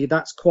actually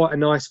that's quite a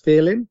nice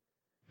feeling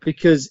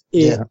because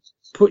it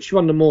puts you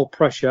under more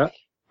pressure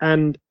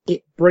and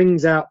it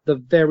brings out the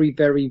very,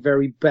 very,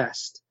 very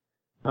best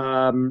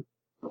in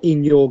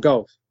your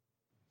golf.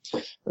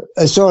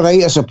 It's all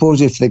right, I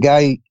suppose, if the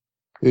guy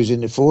who's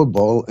in the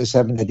 4-ball is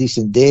having a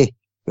decent day,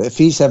 but if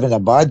he's having a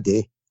bad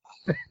day,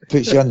 it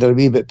puts you under a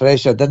wee bit of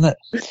pressure, doesn't it?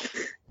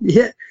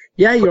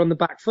 Yeah, you're on the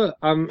back foot.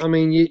 I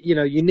mean,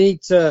 you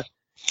need to.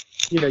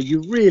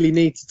 You really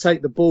need to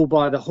take the bull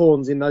by the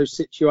horns in those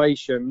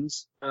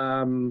situations,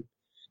 and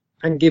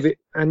give it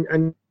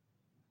and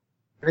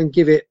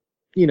give it,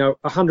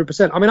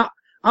 100%. I mean,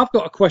 I've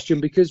got a question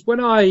because when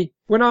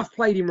I've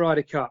played in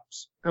Ryder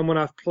Cups and when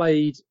I've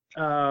played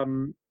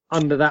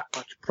under that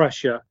much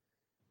pressure,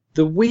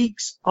 the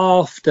weeks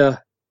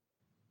after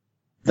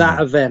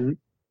that event,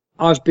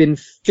 I've been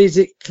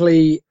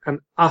physically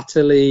and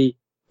utterly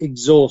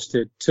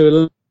exhausted to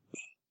a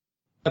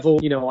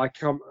level,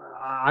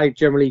 I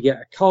generally get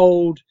a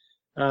cold,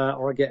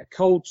 or I get a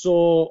cold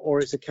sore, or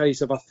it's a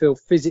case of I feel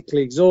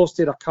physically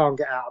exhausted, I can't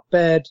get out of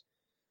bed.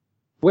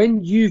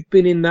 When you've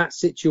been in that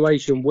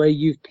situation where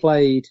you've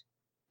played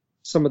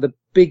some of the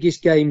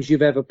biggest games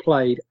you've ever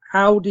played,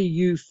 how do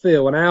you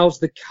feel, and how's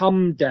the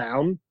come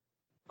down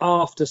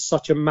after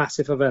such a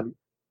massive event?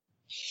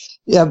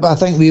 Yeah, but I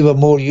think we were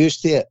more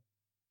used to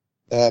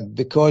it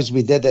because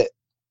we did it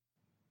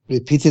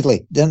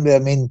repeatedly, didn't we? I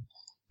mean,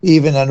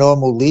 even a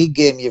normal league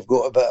game, you've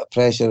got a bit of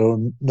pressure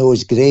on. No,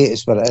 it's great.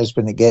 It's what it is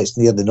when it gets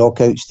near the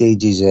knockout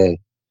stages, the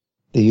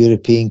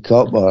European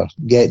Cup, or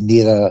getting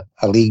near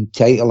a league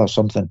title or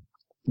something.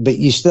 But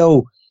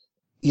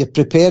you're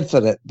prepared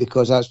for it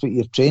because that's what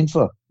you've trained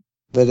for.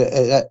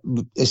 But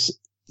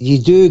you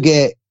do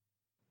get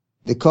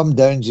the come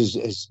downs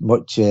is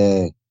much.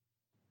 It's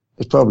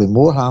probably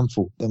more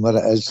harmful than what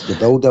it is the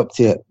build up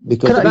to it.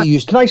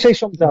 Because can I say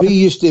something? We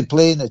used to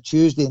play on a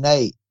Tuesday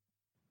night,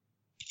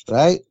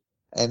 right?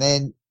 And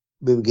then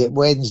we would get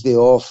Wednesday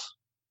off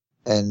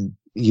and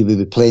you would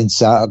be playing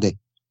Saturday.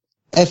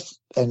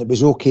 And it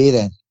was okay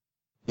then,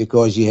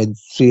 because you had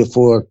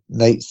 3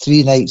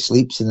 night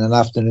sleeps in an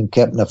afternoon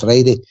kip on a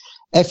Friday.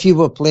 If you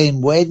were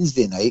playing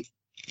Wednesday night,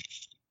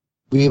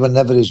 we were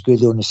never as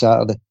good on a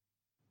Saturday.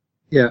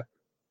 Yeah.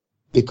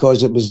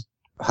 Because it was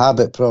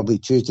habit, probably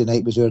Tuesday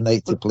night was our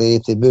night to play.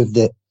 If they moved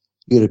the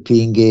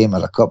European game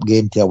or a cup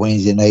game to a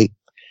Wednesday night,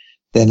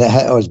 then it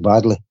hit us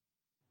badly.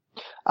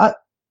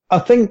 I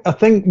think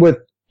with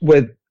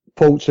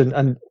Poltz,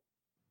 and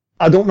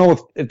I don't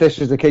know if this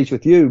is the case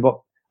with you,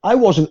 but I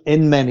wasn't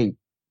in many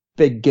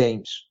big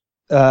games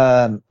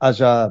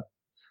as a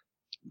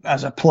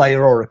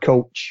player or a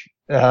coach.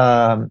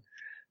 But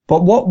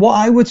what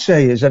I would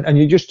say is, and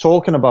you're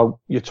talking about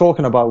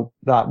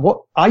that,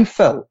 what I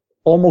felt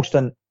almost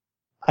an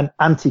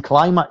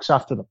anticlimax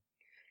after them.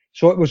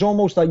 So it was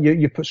almost like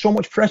you put so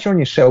much pressure on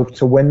yourself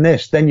to win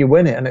this, then you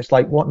win it, and it's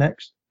like, what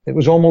next? It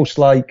was almost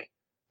like,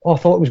 I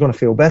thought it was going to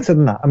feel better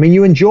than that. I mean,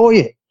 you enjoy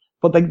it,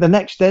 but the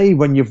next day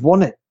when you've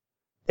won it,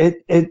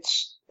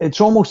 it's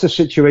almost a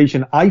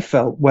situation I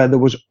felt where there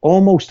was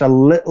almost a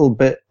little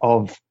bit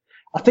of,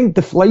 I think,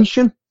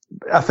 deflation.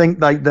 I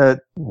think like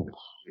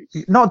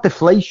not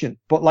deflation,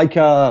 but like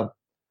I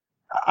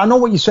know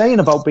what you're saying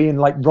about being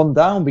like run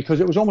down, because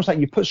it was almost like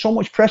you put so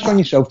much pressure on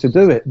yourself to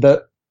do it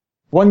that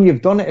when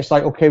you've done it, it's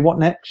like, okay, what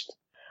next?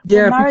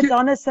 Yeah,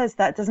 Maradona says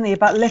that, doesn't he,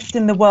 about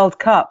lifting the World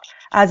Cup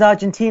as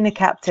Argentina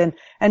captain.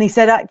 And he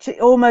said actually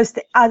almost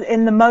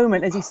in the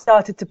moment as he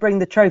started to bring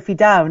the trophy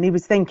down, he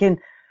was thinking,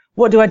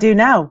 what do I do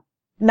now?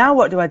 Now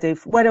what do I do?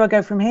 Where do I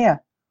go from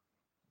here?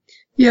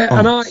 Yeah,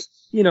 and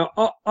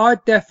I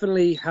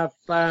definitely have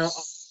found,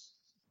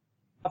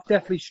 I've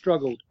definitely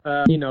struggled,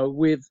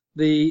 with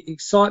the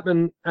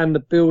excitement and the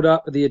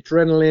build-up, the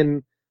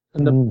adrenaline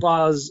and the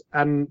buzz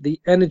and the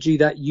energy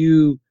that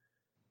you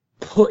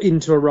put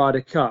into a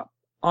Ryder Cup.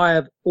 I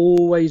have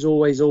always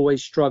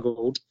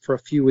struggled for a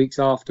few weeks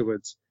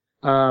afterwards.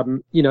 But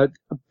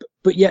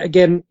yet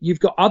again, you've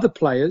got other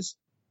players,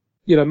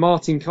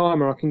 Martin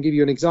Kaymer, I can give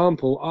you an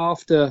example.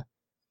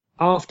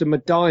 After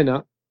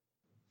Medina,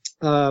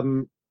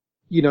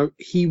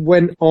 he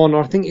went on,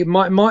 I think it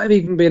might have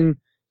even been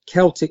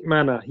Celtic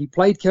Manor. He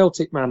played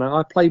Celtic Manor.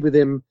 I played with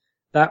him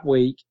that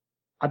week.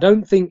 I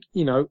don't think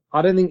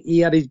he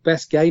had his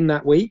best game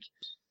that week,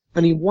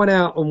 and he went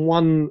out and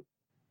won,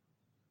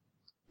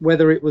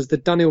 whether it was the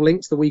Dunhill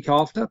Links the week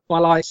after, by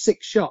like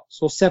 6 shots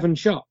or 7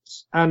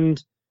 shots.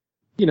 And,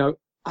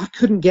 I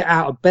couldn't get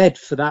out of bed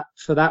for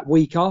that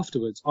week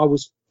afterwards. I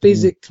was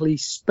physically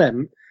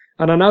spent.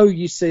 And I know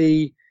you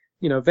see,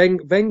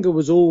 Wenger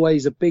was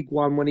always a big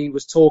one when he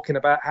was talking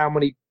about how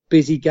many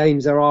busy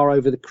games there are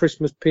over the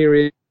Christmas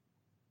period.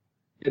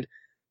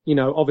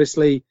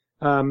 Obviously,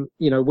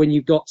 when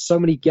you've got so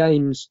many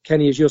games,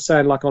 Kenny, as you're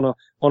saying, like on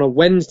a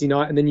Wednesday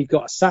night, and then you've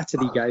got a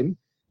Saturday game,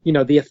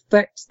 the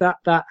effects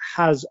that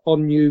has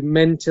on you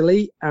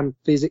mentally and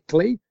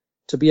physically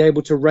to be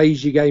able to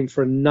raise your game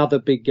for another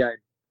big game.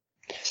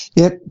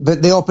 Yeah,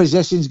 but the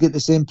opposition's got the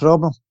same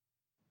problem.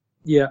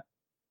 Yeah.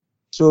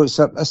 So it's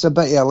a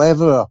bit of a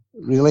leveler,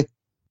 really.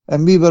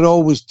 And we were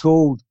always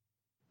told,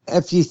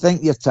 if you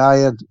think you're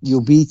tired,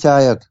 you'll be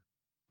tired.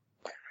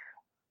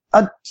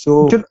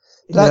 So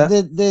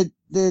the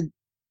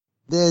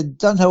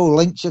Dunhill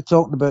links you're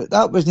talking about,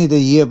 that wasn't the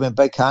year when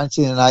Big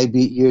Hanson and I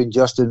beat you and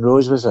Justin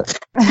Rose, was it?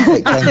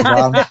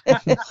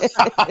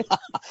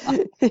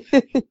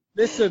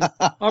 Listen,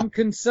 I'm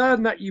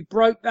concerned that you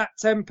broke that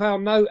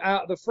 £10 note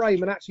out of the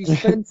frame and actually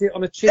spent it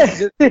on a cheese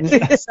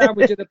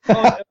sandwich at the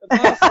pint at the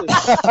Masters.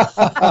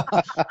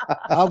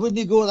 I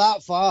wouldn't go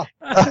that far.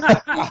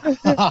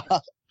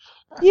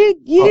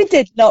 You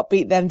did not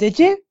beat them, did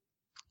you?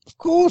 Of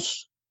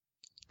course.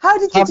 How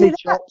did you do that?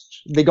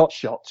 Shots? They got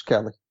shots,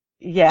 Kelly.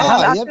 Yeah,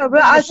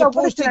 I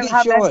supposed to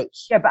get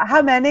shots. Yeah, but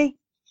how many?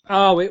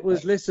 Oh, it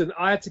was, listen,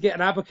 I had to get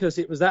an abacus.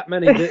 It was that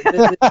many.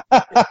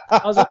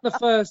 I was at the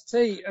first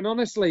tee, and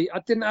honestly, I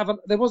didn't have,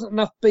 there wasn't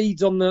enough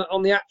beads on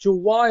the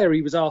actual wire.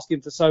 He was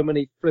asking for so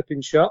many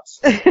flipping shots.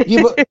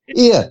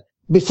 Yeah,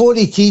 before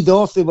he teed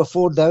off, they were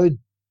 4 down.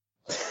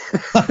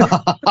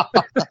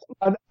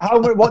 And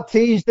what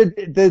tees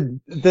did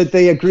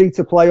they agree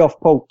to play off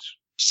Polts?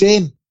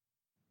 Same.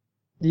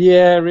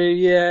 Yeah,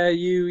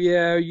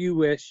 you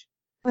wish.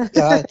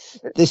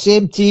 The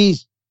same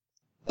tees.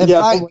 In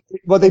fact,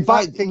 they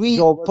backed we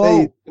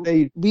played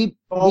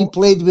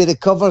with the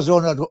covers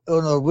on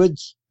our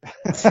woods.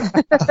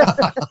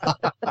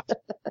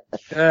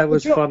 That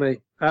was funny.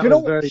 That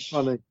was very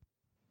funny.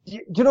 Do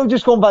you know,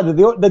 just going back to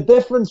the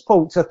difference,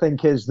 Polts, I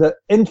think, is that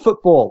in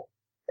football,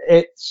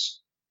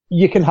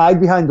 you can hide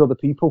behind other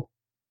people.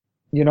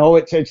 You know,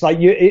 it's like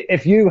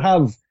if you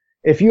have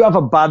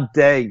a bad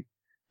day,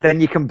 then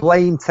you can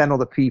blame 10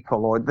 other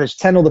people, or there's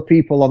 10 other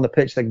people on the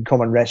pitch that can come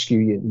and rescue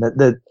you.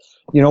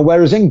 You know,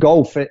 whereas in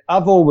golf,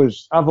 I've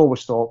always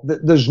thought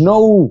that there's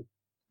no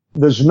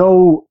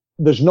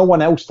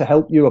one else to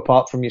help you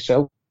apart from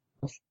yourself.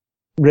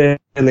 Really,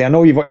 I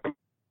know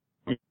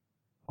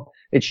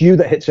it's you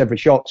that hits every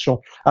shot.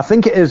 So I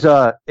think it is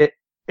a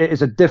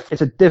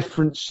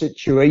different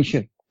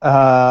situation.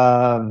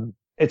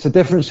 It's a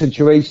different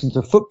situation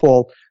to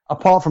football,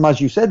 apart from,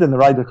 as you said, in the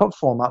Ryder Cup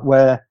format,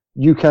 where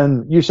you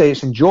say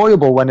it's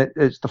enjoyable when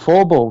it's the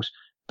 4 balls,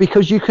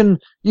 because you can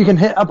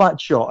hit a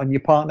bad shot and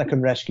your partner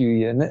can rescue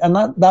you, and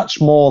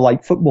that's more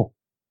like football.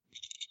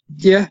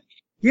 Yeah.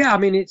 I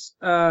mean, it's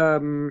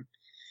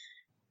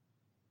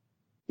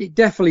it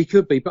definitely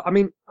could be, but I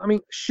mean,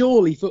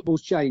 surely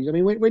football's changed. I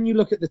mean, when you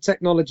look at the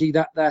technology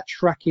that they're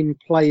tracking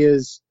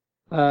players,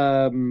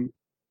 you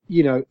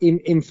know,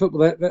 in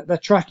football, they're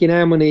tracking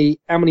how many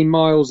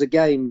miles a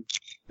game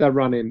they're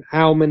running,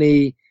 how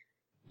many,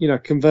 you know,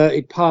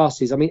 converted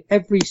passes. I mean,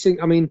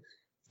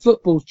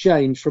 football's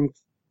changed from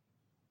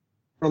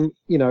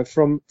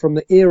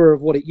the era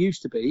of what it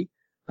used to be.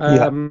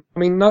 I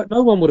mean, no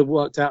one would have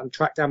worked out and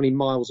tracked how many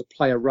miles a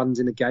player runs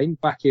in a game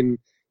back in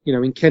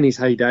Kenny's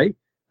heyday.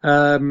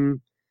 You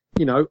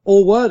know,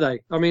 or were they?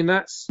 I mean,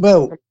 that's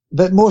well,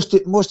 but most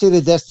of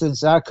the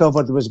distance I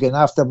covered was getting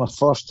after my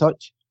first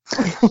touch.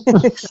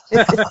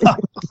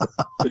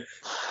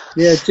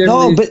 Yeah, generally.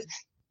 No, but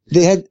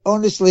they had,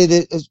 honestly,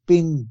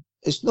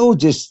 it's not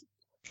just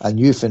a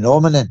new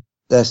phenomenon,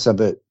 this,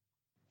 about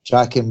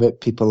tracking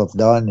what people have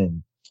done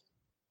and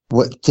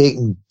what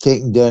taking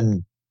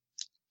down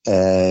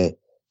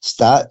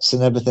stats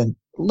and everything.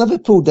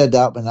 Liverpool did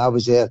that when I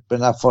was there,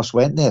 when I first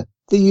went there.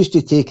 They used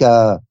to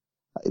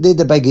they had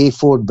a big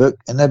A4 book,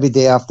 and every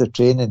day after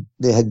training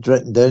they had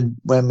written down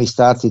when we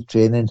started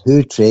training,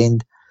 who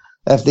trained,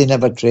 if they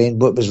never trained,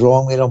 what was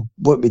wrong with them,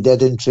 what we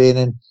did in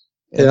training.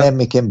 And then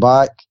we came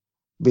back,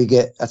 we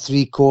get a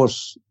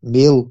 3-course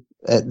meal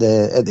at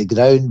the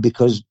ground,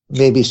 because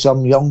maybe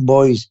some young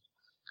boys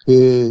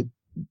who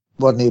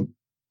the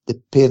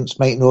parents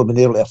might not have been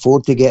able to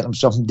afford to get them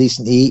something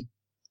decent to eat.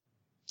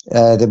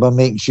 They were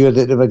making sure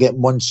that they were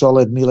getting one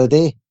solid meal a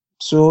day.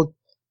 So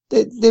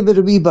they were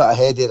a wee bit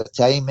ahead of their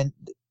time, and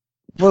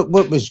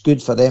what was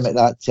good for them at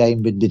that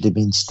time would have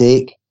been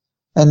steak.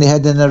 And they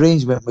had an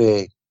arrangement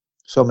with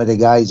some of the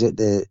guys at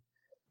the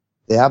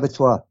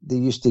abattoir. They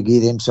used to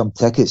give them some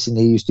tickets, and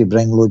they used to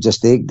bring loads of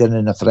steak down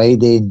on a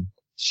Friday, and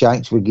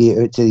Shanks would give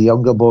it out to the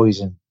younger boys,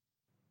 and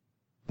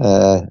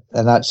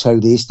that's how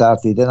they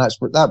started. And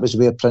that was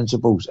their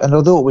principles. And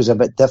although it was a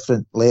bit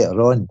different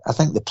later on, I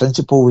think the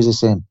principle was the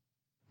same.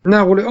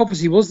 No, well, it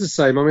obviously was the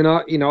same. I mean,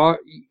 I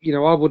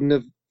wouldn't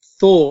have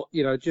thought,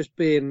 just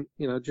being,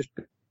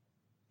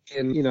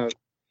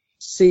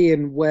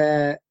 seeing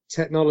where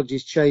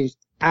technology's changed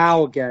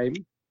our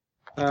game.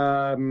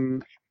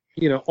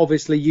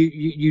 Obviously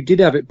you did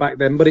have it back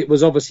then, but it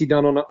was obviously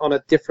done on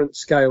a different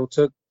scale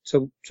to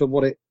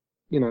what it,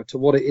 to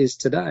what it is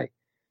today.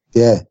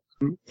 Yeah.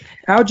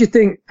 How do you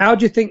think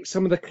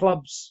some of the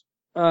clubs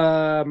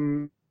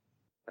have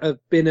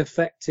been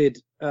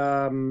affected,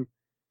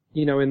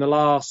 in the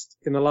last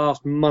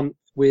month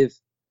with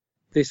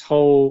this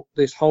whole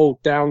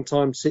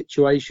downtime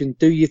situation?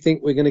 Do you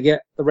think we're going to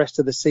get the rest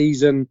of the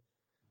season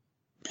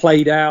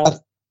played out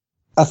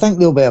I think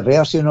there'll be a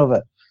version of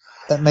it.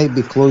 It might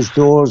be closed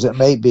doors. It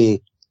might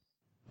be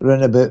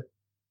round about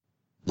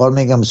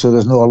Birmingham, so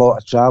there's not a lot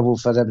of travel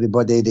for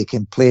everybody. They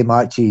can play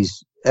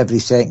matches every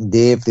second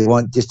day if they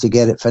want, just to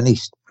get it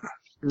finished.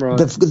 Right.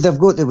 They've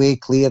got the way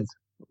cleared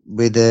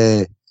with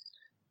the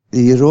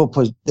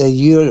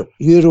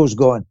Euro's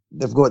gone.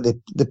 They've got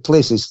the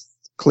places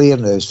clear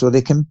now, so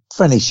they can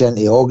finish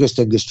into August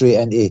and go straight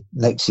into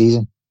next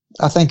season.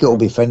 I think it'll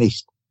be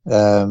finished,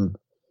 and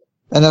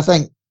I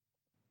think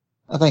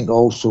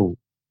also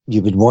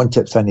you would want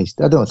it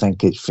finished. I don't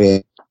think it's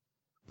fair,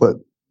 but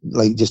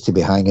like just to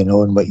be hanging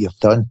on what you've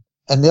done.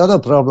 And the other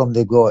problem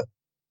they've got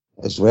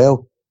as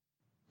well,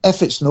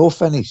 if it's no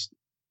finished,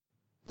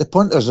 the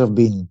punters will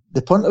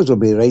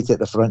be right at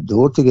the front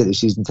door to get the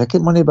season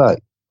ticket money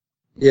back.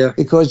 Yeah.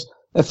 Because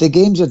if the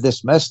games are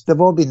dismissed,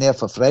 they've all been there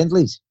for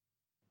friendlies.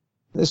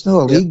 It's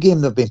not a league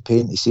game they've been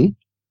paying to see.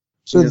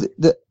 So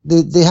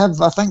they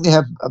have, I think they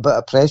have a bit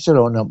of pressure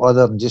on them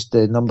other than just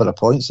the number of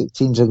points that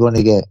teams are going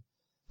to get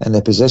and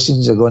the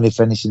positions are going to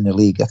finish in the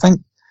league. I think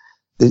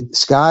the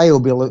Sky will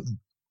be looking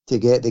to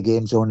get the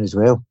games on as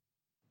well.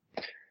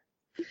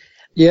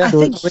 Yeah.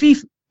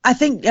 I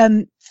think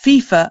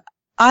FIFA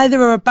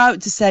either are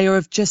about to say or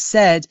have just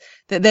said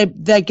that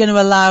they're going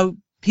to allow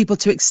people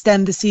to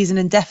extend the season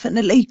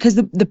indefinitely, because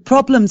the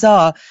problems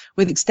are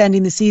with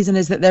extending the season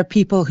is that there are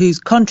people whose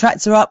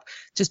contracts are up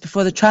just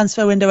before the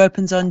transfer window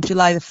opens on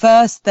July the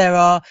 1st. There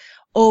are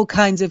all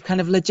kinds of kind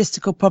of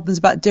logistical problems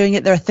about doing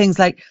it. There are things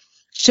like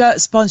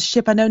shirt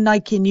sponsorship. I know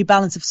Nike and New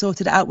Balance have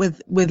sorted it out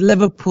with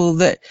Liverpool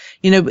that,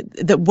 you know,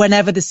 that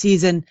whenever the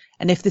season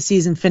and if the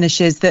season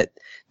finishes, that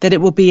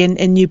it will be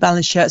in New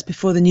Balance shirts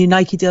before the new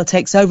Nike deal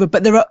takes over.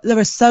 But there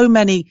are so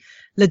many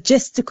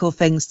logistical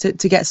things to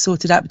get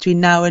sorted out between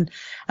now and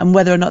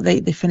whether or not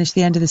they finish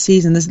the end of the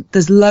season.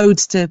 There's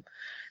loads of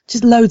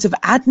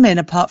admin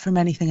apart from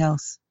anything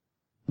else.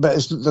 But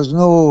it's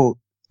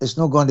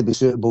not going to be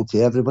suitable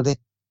to everybody.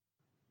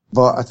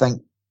 But I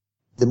think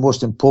the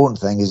most important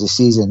thing is the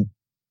season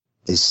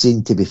is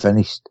seen to be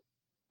finished.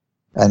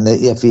 And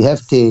if you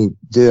have to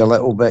do a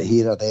little bit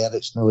here or there,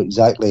 it's not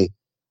exactly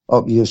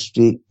up your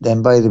street,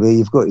 then by the way,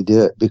 you've got to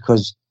do it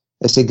because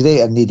it's a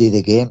greater need of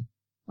the game.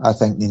 I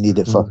think they need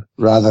it for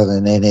rather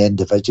than any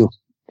individual.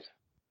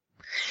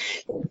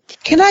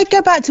 Can I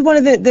go back to one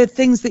of the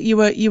things that you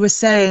were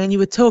saying, and you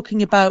were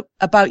talking about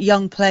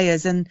young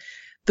players and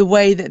the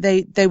way that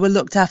they were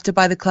looked after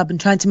by the club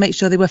and trying to make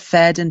sure they were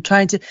fed and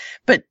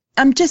but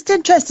I'm just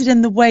interested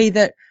in the way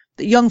that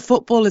young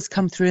footballers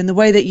come through and the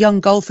way that young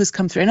golfers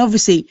come through. And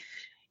obviously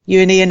you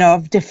and Ian are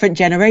of different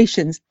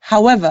generations.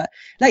 However,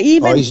 like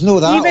even he's not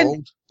that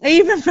old.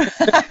 Even from,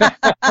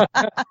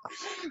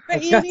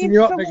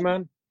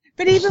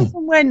 But even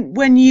from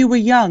when you were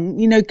young,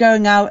 you know,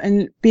 going out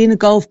and being a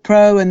golf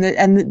pro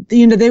and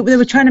you know, they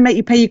were trying to make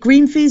you pay your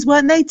green fees,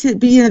 weren't they? To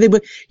be, you know,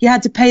 you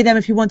had to pay them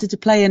if you wanted to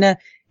play in a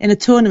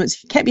tournament. So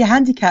you kept your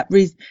handicap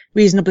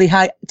reasonably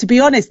high. To be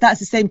honest, that's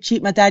the same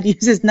cheat my dad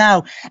uses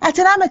now at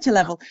an amateur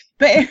level.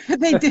 But if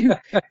they do,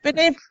 but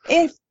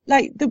if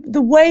like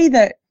the way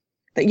that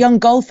young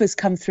golfers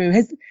come through,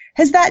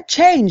 has that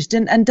changed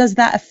and does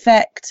that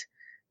affect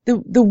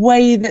the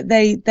way that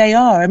they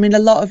are? I mean, a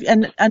lot of,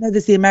 and I know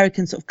there's the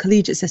American sort of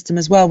collegiate system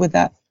as well with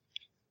that.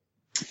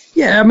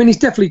 Yeah, I mean, it's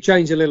definitely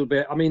changed a little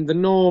bit. I mean, the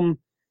norm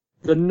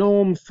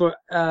for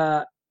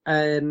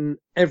an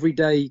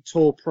everyday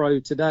tour pro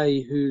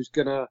today who's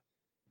gonna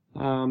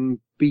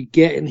be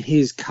getting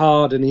his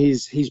card and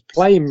his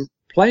playing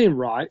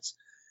rights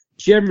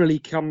generally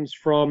comes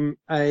from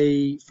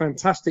a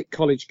fantastic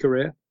college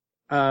career,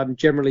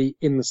 generally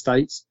in the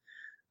States.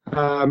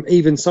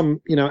 Even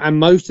some, you know, and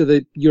most of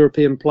the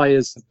European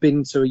players have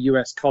been to a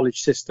US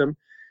college system,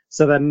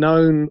 so they're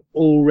known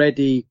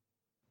already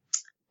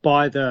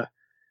by the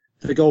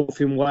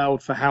golfing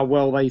world for how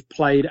well they've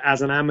played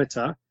as an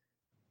amateur.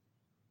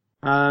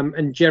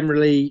 And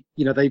generally,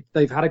 you know,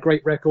 they've had a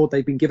great record.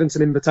 They've been given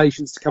some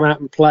invitations to come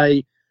out and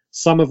play,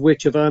 some of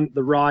which have earned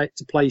the right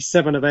to play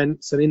 7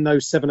 events, and in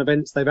those 7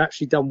 events, they've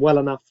actually done well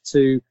enough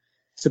to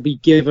be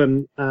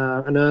given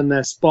and earn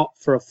their spot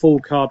for a full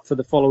card for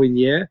the following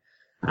year.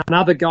 And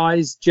other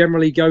guys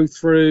generally go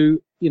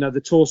through, you know,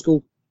 the tour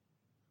school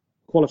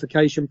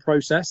qualification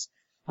process,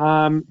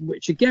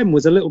 which again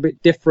was a little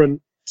bit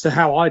different to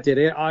how I did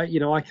it.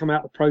 I come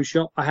out of the pro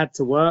shop. I had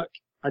to work.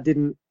 I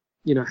didn't,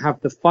 you know, have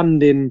the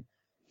funding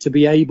to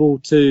be able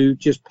to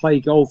just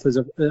play golf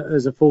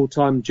as a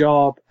full-time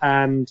job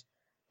and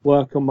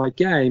work on my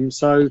game.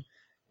 So,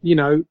 you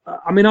know,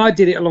 I mean, I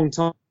did it a long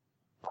time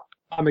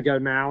ago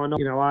now, and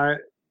you know,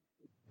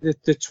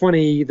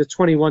 the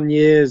 21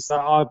 years that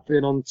I've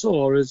been on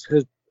tour has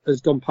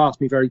gone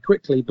past me very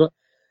quickly, but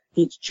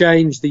it's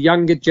changed. The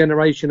younger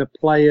generation of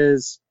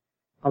players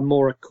are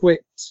more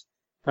equipped,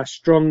 are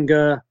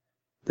stronger.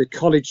 The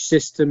college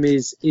system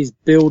is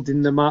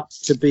building them up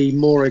to be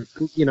more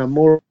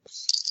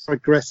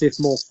aggressive,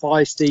 more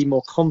feisty,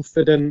 more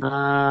confident,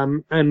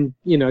 and,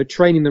 you know,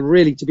 training them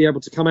really to be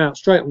able to come out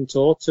straight on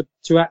tour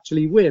to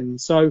actually win.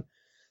 So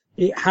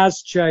it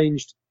has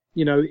changed,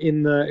 you know,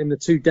 in the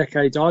 2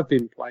 decades I've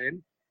been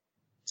playing.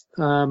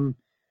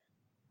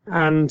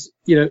 And,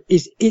 you know,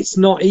 it's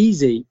not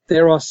easy.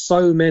 There are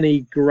so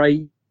many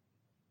great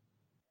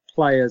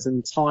players,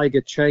 and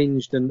Tiger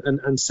changed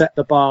and set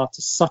the bar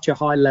to such a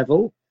high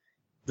level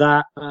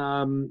that,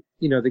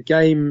 you know, the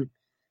game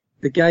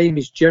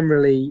is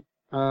generally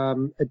a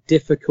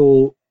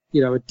difficult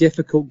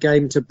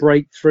game to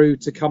break through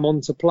to come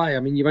on to play. I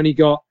mean, you've only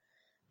got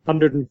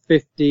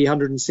 150,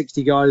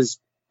 160 guys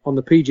on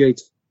the PGA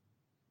Tour,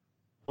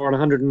 or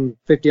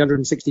 150,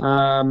 160,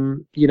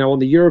 you know, on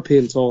the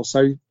European Tour.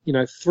 So, you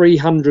know,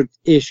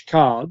 300-ish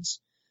cards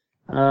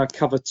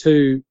cover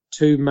two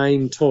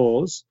main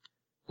tours,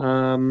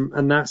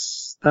 and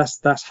that's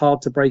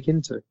hard to break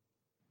into.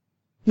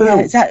 Yeah,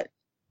 exactly.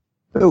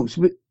 Well,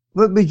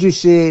 what would you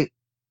say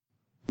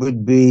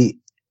would be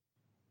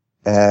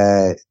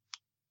the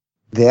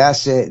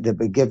asset that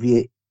would give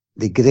you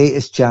the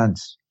greatest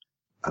chance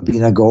of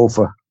being a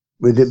golfer?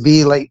 Would it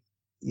be like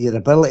your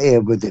ability,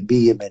 or would it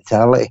be your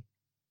mentality?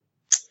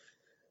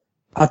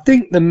 I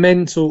think the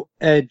mental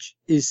edge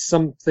is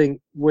something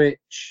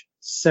which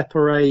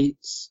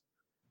separates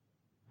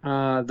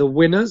the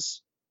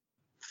winners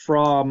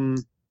from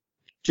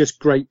just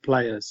great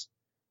players.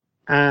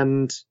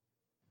 And,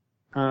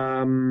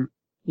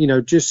 you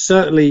know, just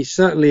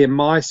certainly in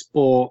my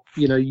sport,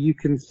 you know, you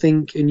can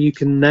think and you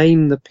can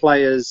name the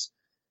players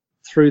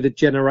through the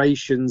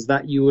generations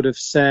that you would have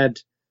said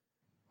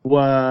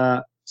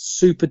were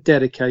super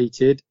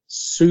dedicated,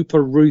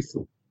 super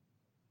ruthless,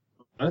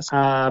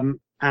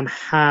 and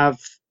have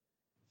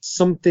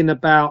something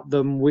about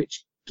them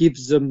which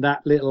gives them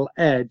that little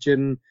edge.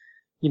 And,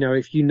 you know,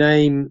 if you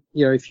name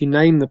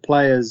the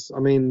players, I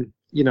mean,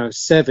 you know,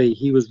 Seve,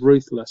 he was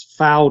ruthless.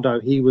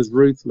 Faldo, he was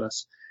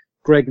ruthless.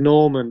 Greg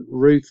Norman,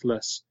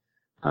 ruthless.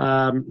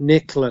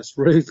 Nicholas,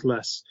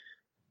 ruthless.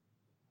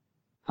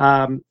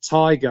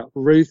 Tiger,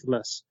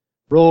 ruthless.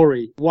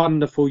 Rory,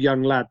 wonderful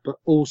young lad, but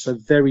also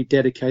very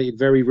dedicated,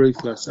 very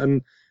ruthless.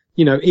 And,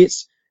 you know,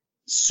 it's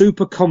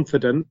super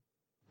confident,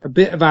 a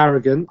bit of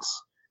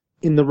arrogance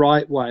in the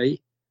right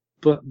way,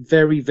 but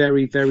very,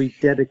 very, very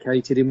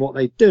dedicated in what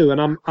they do.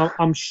 And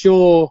I'm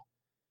sure,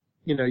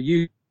 you know,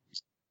 you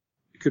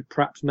could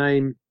perhaps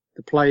name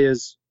the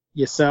players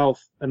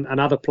yourself and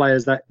other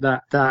players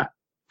that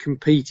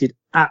competed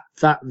at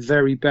that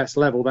very best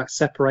level, that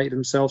separated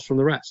themselves from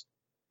the rest.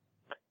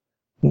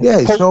 Yeah,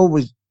 it's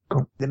always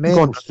the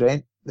mental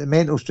strength. The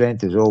mental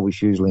strength is always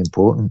hugely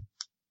important.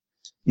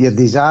 Your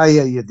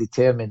desire, your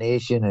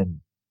determination,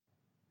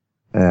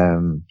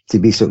 and to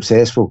be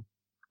successful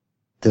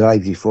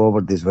drives you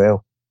forward as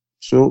well.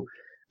 So,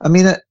 I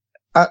mean,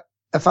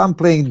 if I'm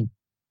playing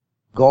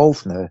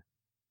golf now,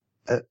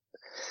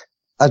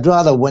 I'd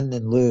rather win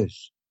than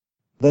lose,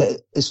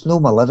 but it's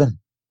no my living,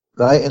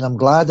 right? And I'm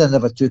glad I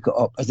never took it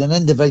up. As an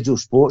individual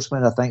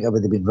sportsman, I think I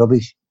would have been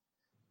rubbish.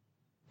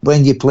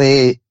 When you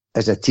play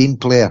as a team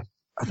player,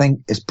 I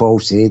think, as Paul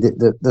said,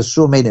 there's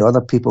so many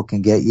other people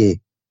can get you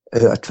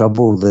out of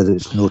trouble that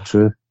it's no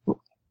true.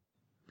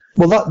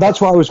 Well, that's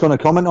what I was going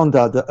to comment on,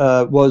 Dad.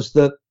 Was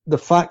that the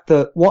fact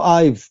that what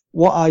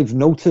I've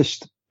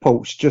noticed,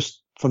 Post,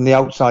 just from the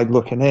outside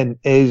looking in,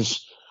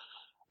 is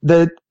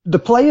the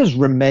players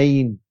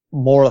remain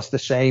more or less the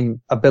same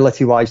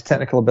ability-wise,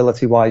 technical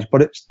ability-wise,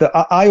 but it's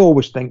I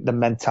always think the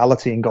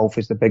mentality in golf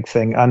is the big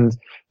thing. And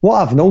what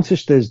I've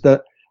noticed is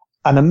that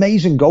an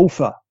amazing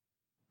golfer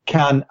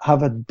can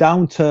have a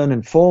downturn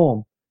in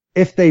form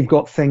if they've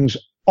got things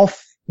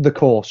off the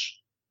course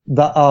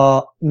that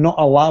are not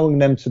allowing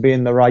them to be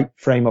in the right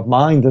frame of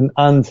mind.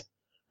 And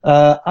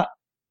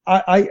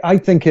I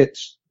think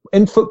it's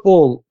in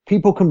football,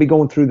 people can be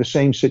going through the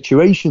same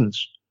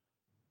situations,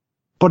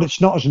 but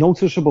it's not as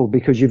noticeable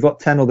because you've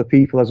got 10 other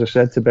people, as I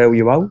said, to bail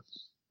you out.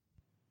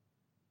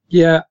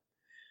 Yeah.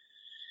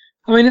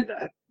 I mean,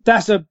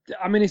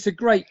 it's a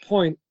great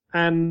point.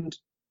 And,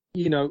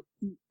 you know,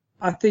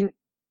 I think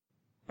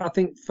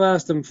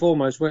first and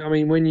foremost,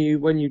 when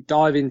you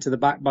dive into the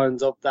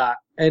backbones of that,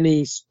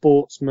 any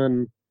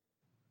sportsman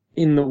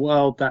in the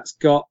world that's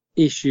got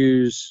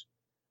issues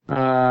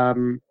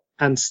and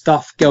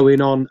stuff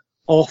going on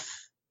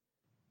off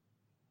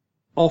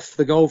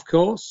the golf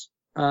course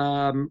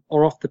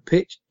or off the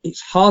pitch,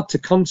 it's hard to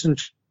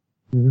concentrate.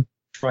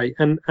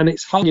 Mm-hmm. And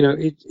it's hard, you know,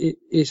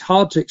 it's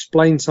hard to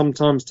explain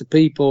sometimes to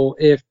people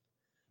if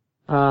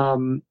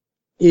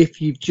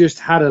you've just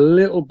had a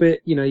little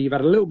bit, you know, you've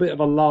had a little bit of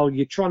a lull,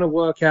 you're trying to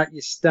work out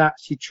your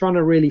stats, you're trying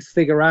to really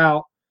figure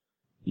out,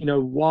 you know,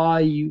 why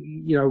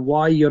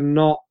you're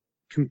not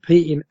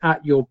competing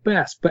at your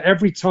best. But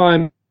every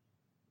time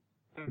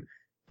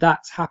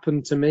that's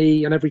happened to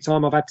me, and every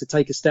time I've had to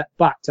take a step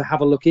back to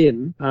have a look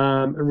in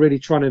and really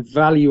trying to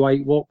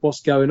evaluate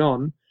what's going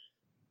on,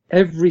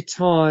 every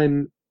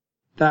time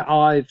that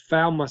I've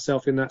found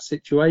myself in that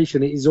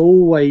situation, it is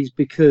always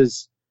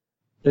because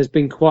there's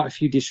been quite a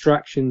few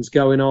distractions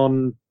going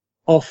on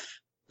off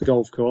the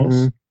golf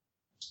course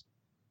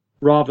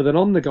rather than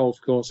on the golf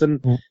course.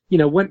 And, you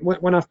know,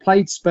 when I've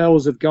played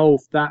spells of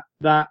golf that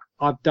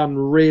I've done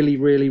really,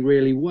 really,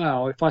 really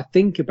well, if I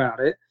think about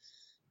it,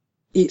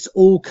 it's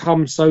all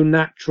come so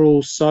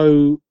natural,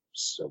 so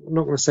I'm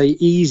not going to say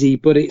easy,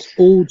 but it's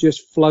all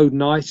just flowed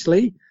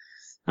nicely.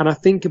 And I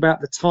think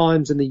about the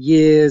times and the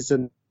years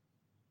and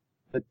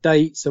the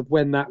dates of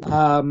when that,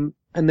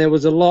 and there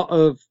was a lot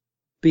of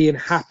being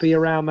happy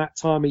around that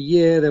time of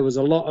year. There was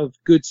a lot of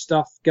good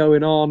stuff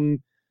going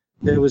on.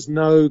 There was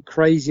no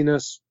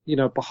craziness,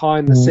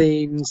 behind the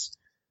scenes.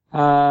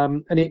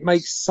 And it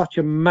makes such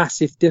a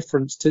massive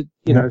difference to,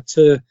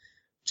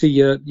 to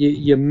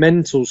your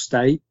mental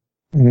state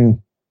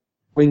when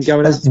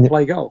going out to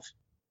play golf.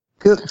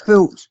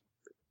 Philps,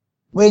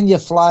 when you're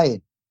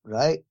flying,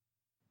 right?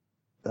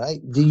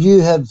 Do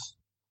you have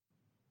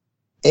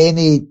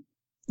any,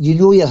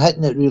 you're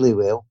hitting it really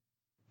well,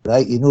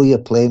 right? You're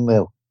playing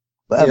well.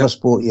 Whatever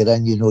sport you're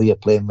in, you're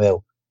playing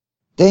well.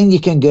 Then you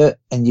can go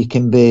and you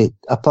can be,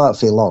 apart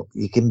from luck,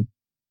 you can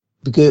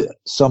go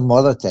some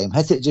other time,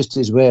 hit it just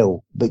as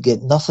well, but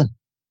get nothing.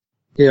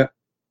 Yeah.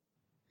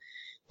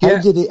 How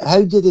did he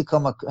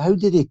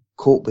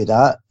cope with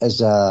that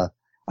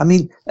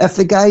if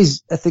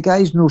the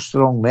guy's no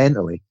strong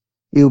mentally,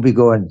 he'll be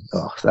going,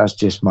 oh, that's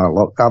just my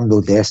luck. I'm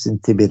no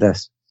destined to be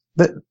this.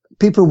 But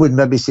people would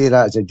maybe say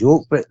that as a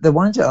joke, but the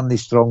ones that aren't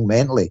strong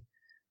mentally,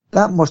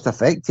 that must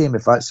affect him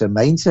if that's their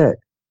mindset.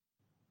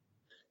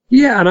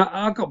 Yeah, and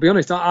I've got to be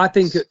honest, I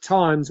think at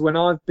times when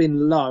I've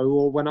been low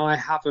or when I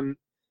haven't,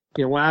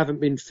 when I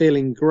haven't been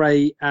feeling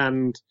great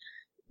and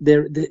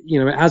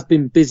it has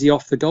been busy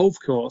off the golf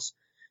course,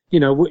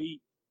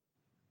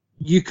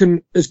 you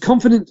can, as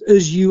confident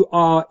as you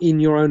are in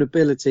your own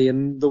ability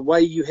and the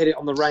way you hit it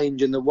on the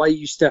range and the way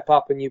you step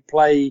up and you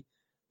play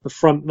the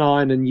front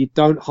nine and you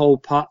don't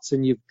hold putts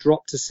and you've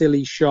dropped a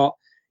silly shot,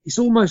 it's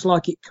almost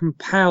like it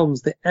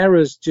compounds. The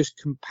errors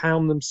just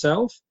compound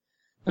themselves.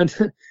 And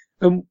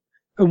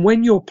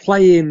when you're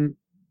playing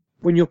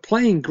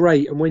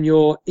great and when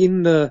you're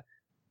in the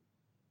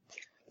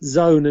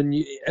zone and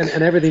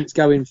everything's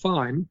going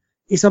fine,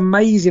 it's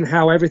amazing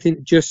how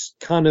everything just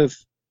kind of,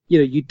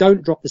 you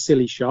don't drop the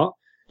silly shot,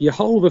 you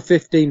hold a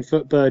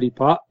 15-foot birdie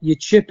putt, you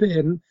chip it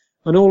in,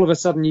 and all of a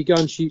sudden you go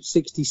and shoot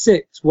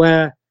 66,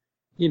 where,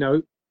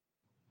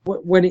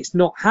 when it's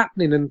not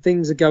happening and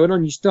things are going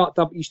on, you start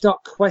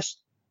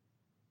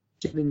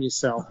questioning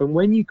yourself. And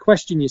when you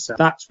question yourself,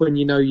 that's when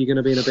you know you're going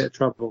to be in a bit of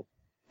trouble.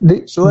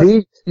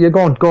 You're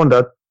going,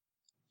 Dad.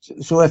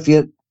 So if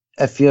you're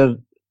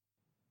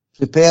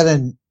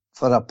preparing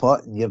for a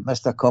putt and you've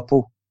missed a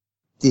couple,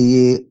 do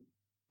you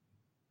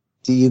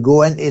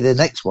go into the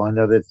next one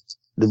or the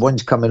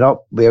ones coming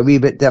up with a wee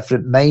bit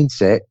different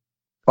mindset?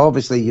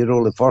 Obviously, you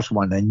roll the first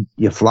one and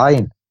you're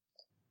flying.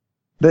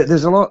 But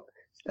there's a lot,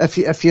 if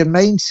your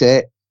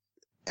mindset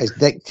is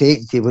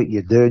dictating to what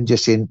you're doing,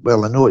 just saying,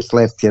 well, I know it's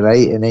left to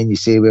right, and then you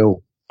say,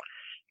 well,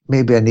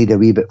 maybe I need a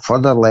wee bit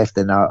further left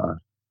than that,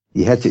 or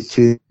you hit it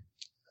too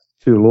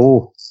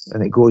low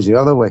and it goes the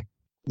other way.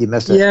 You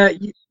miss it. Yeah.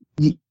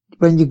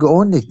 When you go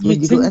on, you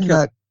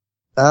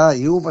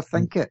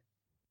overthink it.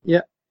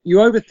 Yeah. You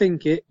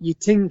overthink it, you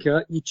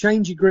tinker, you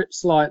change your grip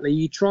slightly,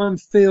 you try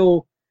and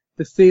feel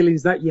the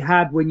feelings that you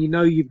had when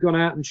you've gone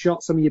out and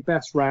shot some of your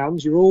best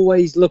rounds. You're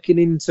always looking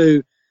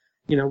into,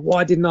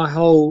 why didn't I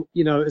hole,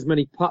 as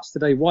many putts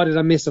today? Why did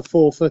I miss a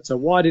 4-footer?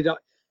 Why did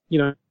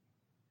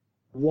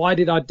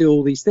I do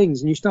all these things?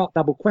 And you start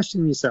double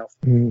questioning yourself.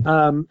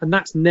 And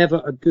that's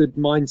never a good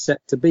mindset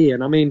to be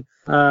in. I mean,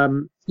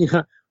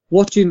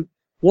 watching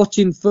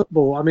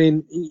football, I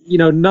mean,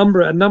 a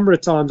number of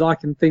times I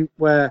can think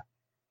where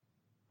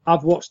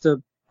I've watched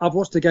a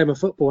game of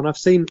football and I've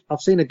seen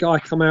a guy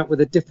come out with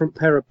a different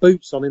pair of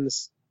boots on in the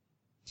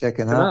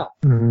checking out.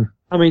 Mm-hmm.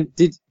 I mean,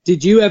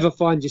 did you ever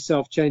find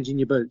yourself changing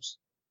your boots?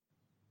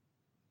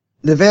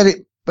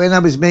 When I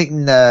was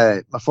making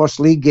my first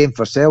league game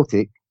for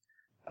Celtic,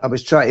 I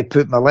was trying to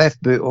put my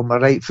left boot on my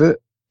right foot.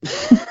 I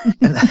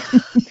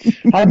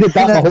did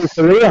that my whole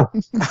career.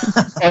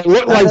 It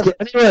looked like it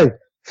anyway.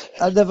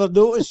 I never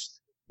noticed.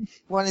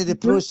 One of the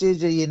pros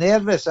says, are you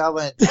nervous? I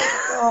went,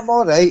 oh, I'm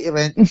all right. He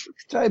went,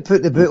 try to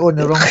put the boot on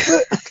the wrong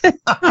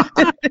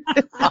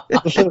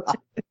foot.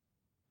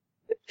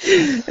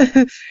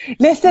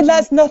 Listen,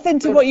 that's nothing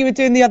to what you were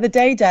doing the other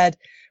day, Dad.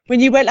 When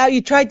you went out,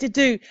 you tried to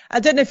do, I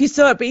don't know if you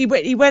saw it,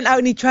 but he went out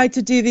and he tried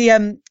to do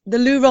the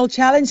loo roll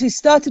challenge. He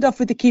started off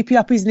with the keepy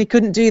uppies and he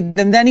couldn't do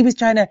them. Then he was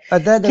trying to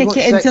kick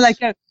it into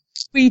like a,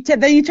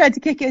 then you tried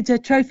to kick it into a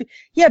trophy.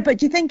 Yeah, but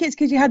do you think it's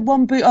because you had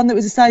one boot on that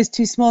was a size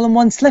too small and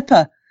one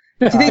slipper?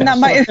 Do you think that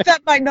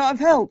might not have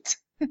helped?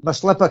 My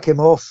slipper came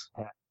off.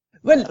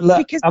 Well,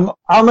 because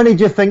how many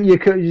do you think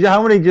you'd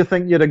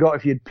have got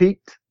if you'd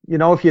peaked?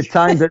 If you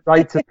timed it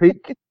right to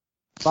peak?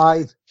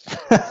 5. Do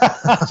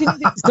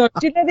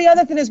you know the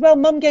other thing as well?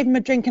 Mum gave him a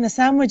drink and a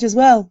sandwich as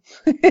well.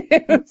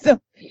 So,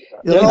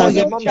 she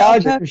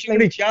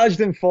only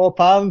charged him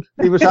 £4.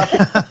 He was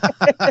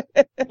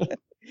happy.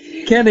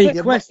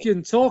 Kenny,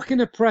 question. Talking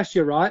of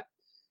pressure, right?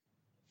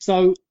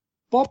 So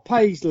Bob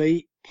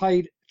Paisley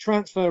paid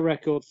transfer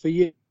record for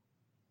you,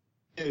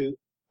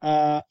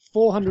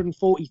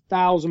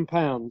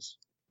 £440,000.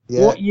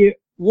 Yeah.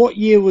 What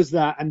year was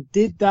that? And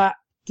did that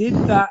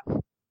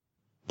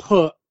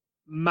put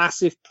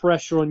massive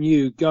pressure on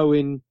you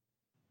going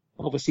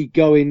obviously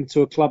going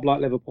to a club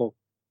like Liverpool?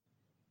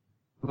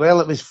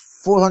 Well, it was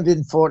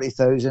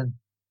 440,000,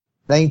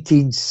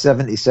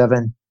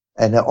 1977,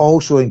 and it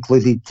also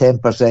included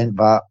 10%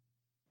 VAT.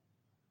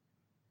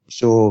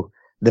 So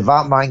the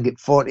VAT man got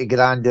 40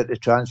 grand at the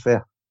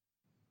transfer.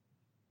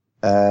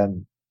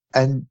 And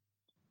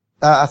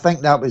I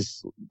think that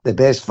was the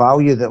best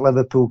value that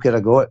Liverpool could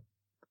have got.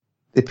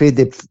 They paid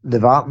the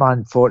VAT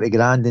man 40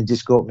 grand and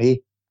just got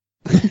me.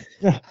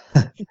 But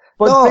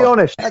no, be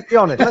honest.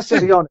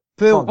 Listen, be honest.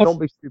 Don't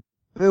be stupid.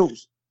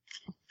 Pools,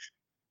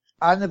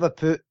 I never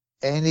put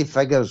any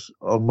figures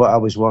on what I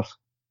was worth.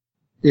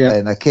 Yeah.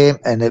 And I came,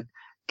 and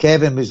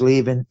Kevin was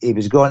leaving. He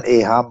was going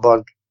to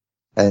Hamburg,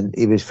 and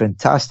he was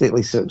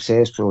fantastically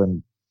successful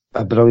and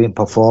a brilliant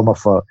performer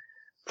for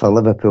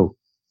Liverpool.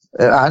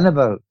 I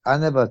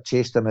never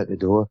chased him at the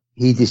door.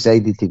 He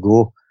decided to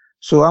go.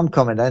 So I'm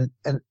coming in,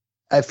 and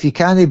if you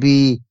can't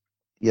be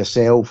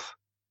yourself,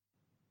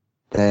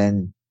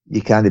 then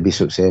you can't be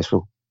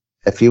successful.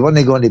 If you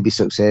weren't going to be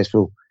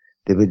successful,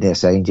 they wouldn't have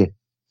signed you.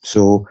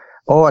 So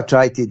all I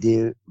tried to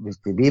do was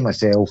to be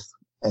myself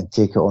and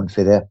take it on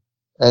for there.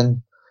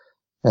 And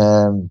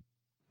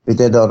we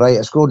did all right.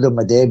 I scored on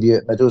my debut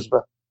at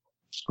Middlesbrough.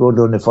 Scored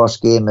on the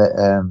first game at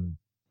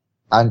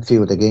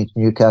Anfield against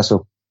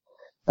Newcastle.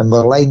 And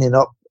we're lining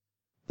up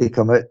to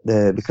come out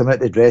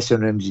the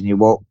dressing rooms, and you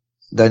walk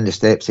down the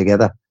steps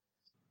together.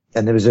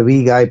 And there was a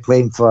wee guy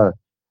playing for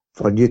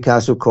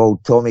Newcastle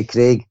called Tommy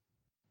Craig,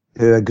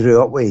 who I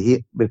grew up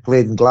with. We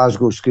played in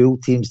Glasgow school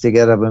teams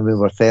together when we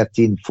were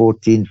 13,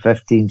 14,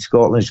 15,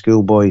 Scotland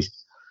schoolboys.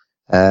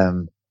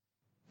 And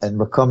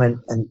we're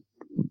coming, and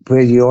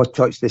where you all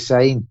touched the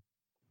sign.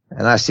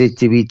 And I said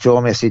to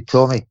Tommy,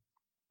 Tommy,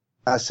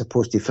 that's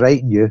supposed to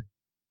frighten you.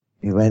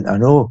 He went, I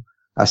know.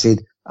 I said,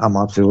 I'm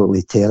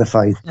absolutely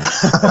terrified.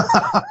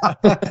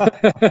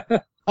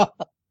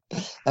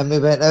 And we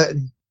went out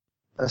and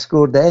I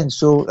scored then.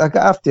 So I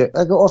got off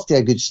to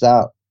a good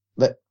start.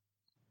 But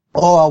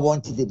all I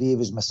wanted to be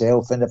was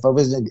myself. And if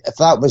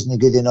that wasn't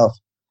good enough,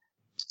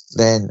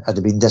 then I'd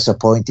have been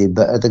disappointed.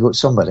 But I'd have got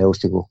somewhere else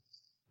to go.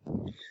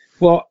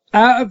 Well,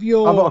 out of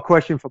your... I've got a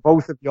question for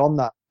both of you on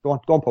that. Go on,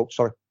 Paul,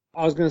 sorry.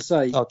 I was going to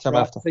say,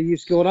 after. So you've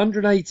scored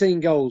 118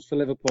 goals for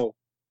Liverpool.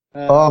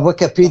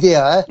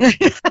 Wikipedia,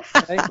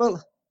 eh?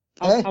 Well,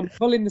 I'm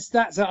pulling the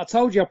stats out. I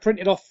told you I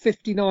printed off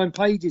 59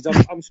 pages.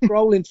 I'm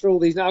scrolling through all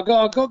these now. I've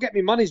got to get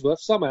my money's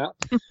worth somehow.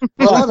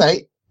 Well, all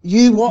right.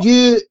 You've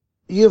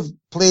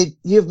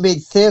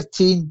made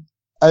 13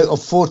 out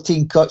of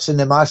 14 cuts in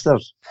the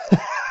Masters.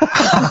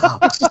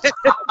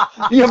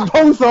 You're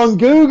both on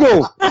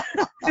Google.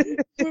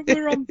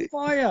 We're on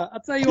fire. I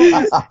tell you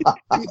what,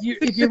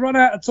 if you run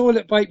out of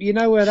toilet paper, you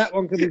know where that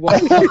one can be won.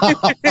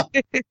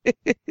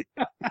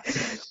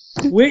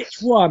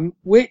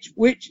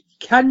 Which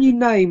can you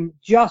name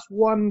just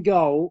one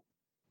goal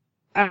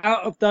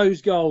out of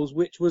those goals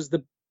which was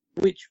the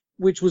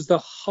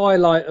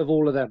highlight of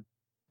all of them?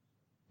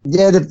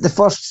 Yeah, the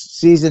first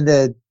season,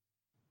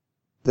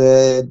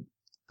 the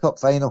cup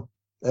final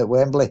at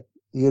Wembley,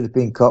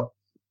 European Cup.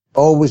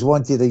 Always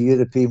wanted a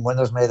European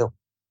winners medal.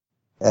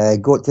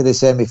 Got to the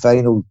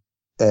semi-final,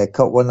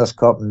 Cup Winners'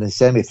 Cup, and the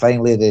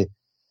semi-final of the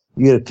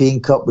European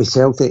Cup with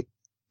Celtic.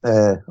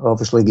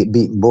 Obviously get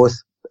beaten both.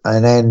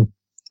 And then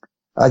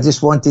I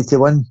just wanted to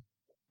win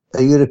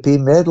a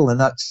European medal, and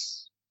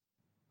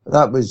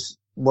that was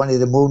one of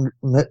the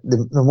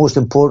most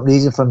important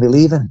reasons for me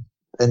leaving.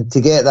 And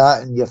to get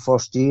that in your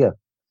first year,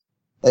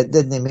 it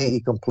didn't make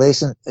you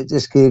complacent. It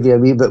just gave you a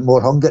wee bit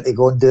more hunger to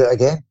go and do it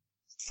again.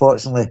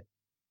 Fortunately,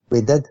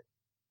 we did.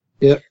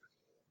 Yeah.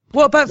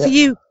 What about for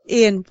you,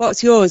 Ian?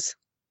 What's yours?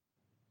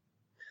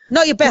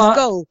 Not your best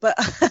goal, but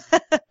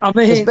I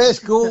mean, his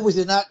best goal was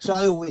in that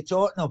trial with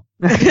Tottenham.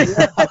 I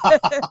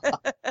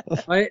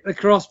hit the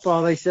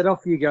crossbar. They said,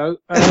 "Off you go."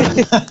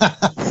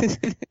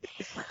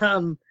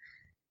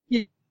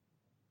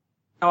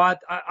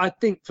 I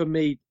think for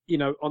me,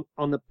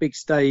 on the big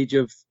stage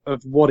of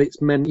what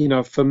it's meant,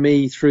 for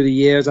me through the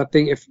years, I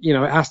think if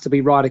it has to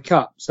be Ryder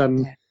Cups,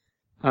 and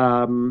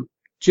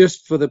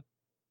just for the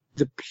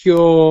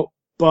pure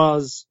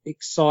buzz,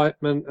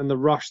 excitement, and the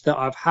rush that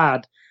I've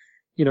had,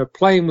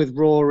 playing with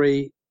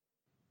Rory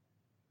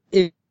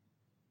in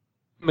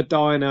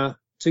Medina,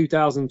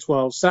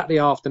 2012, Saturday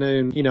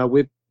afternoon,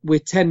 we're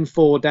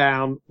 10-4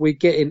 down, we're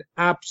getting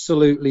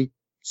absolutely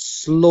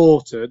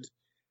slaughtered.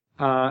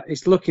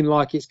 It's looking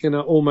like it's going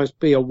to almost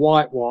be a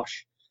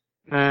whitewash.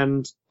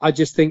 And I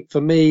just think for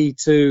me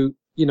to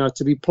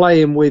be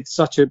playing with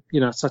such a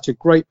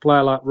great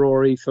player like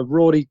Rory, for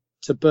Rory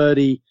to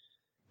birdie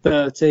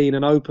 13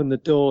 and open the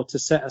door to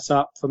set us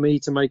up, for me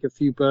to make a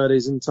few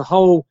birdies, and to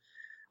hold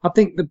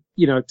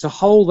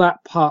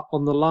that putt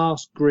on the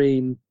last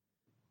green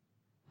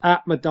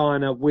at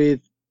Medina,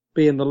 with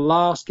being the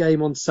last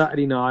game on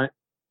Saturday night,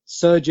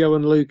 Sergio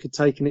and Luke had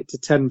taken it to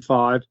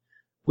 10-5.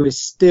 We're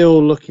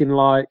still looking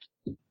like,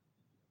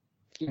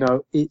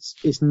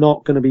 it's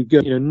not going to be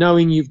good.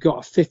 Knowing you've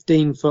got a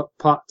 15-foot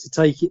putt to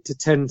take it to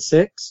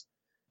 10-6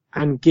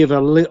 and give a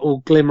little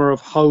glimmer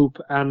of hope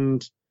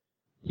and,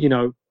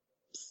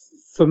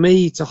 for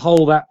me to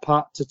hold that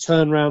putt, to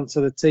turn around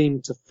to the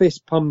team, to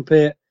fist pump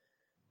it,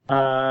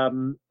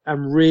 and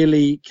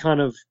really kind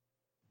of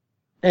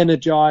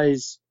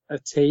energize a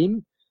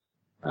team,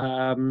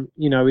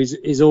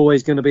 is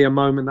always going to be a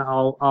moment that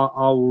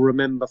I'll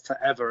remember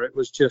forever. It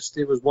was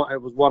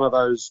one of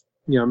those,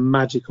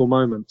 magical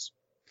moments.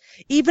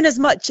 Even as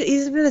much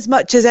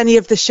as any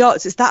of the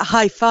shots, it's that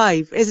high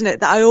five, isn't it,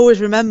 that I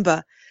always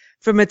remember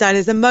from Medina.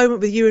 There's a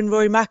moment with you and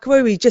Rory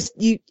McIlroy where you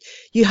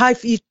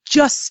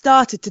just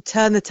started to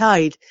turn the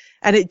tide,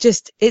 and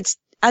it's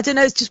I don't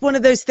know, it's just one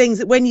of those things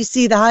that when you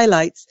see the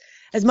highlights,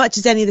 as much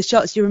as any of the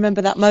shots, you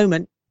remember that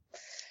moment.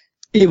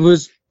 It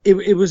was, I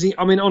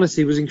mean,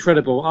 honestly, it was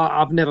incredible.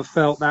 I've never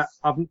felt that.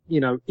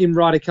 In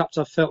Ryder Cups,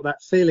 I've felt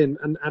that feeling,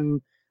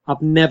 and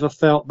I've never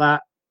felt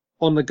that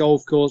on the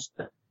golf course,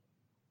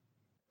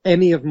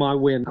 any of my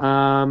win,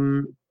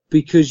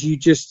 because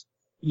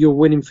you're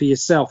winning for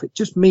yourself. It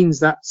just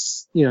means that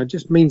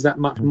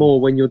much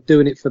more when you're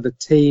doing it for the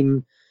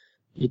team,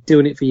 you're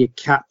doing it for your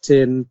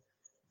captain,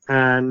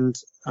 and,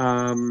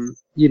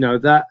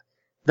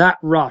 that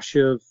rush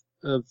of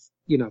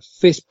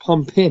fist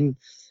pumping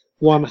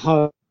one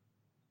home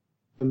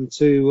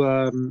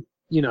to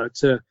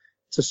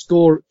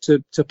score,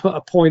 to put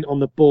a point on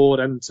the board,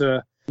 and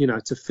to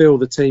fill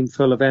the team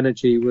full of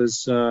energy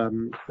was,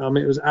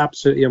 it was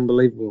absolutely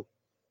unbelievable.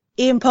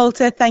 Ian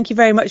Poulter, thank you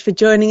very much for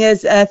joining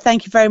us.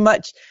 Thank you very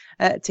much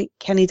to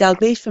Kenny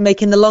Dalglish for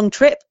making the long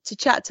trip to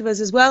chat to us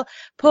as well.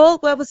 Paul,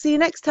 well, we'll see you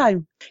next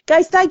time.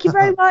 Guys, thank you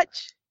very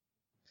much.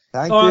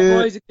 Thank you. All right,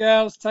 boys and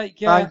girls, take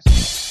care. Bye.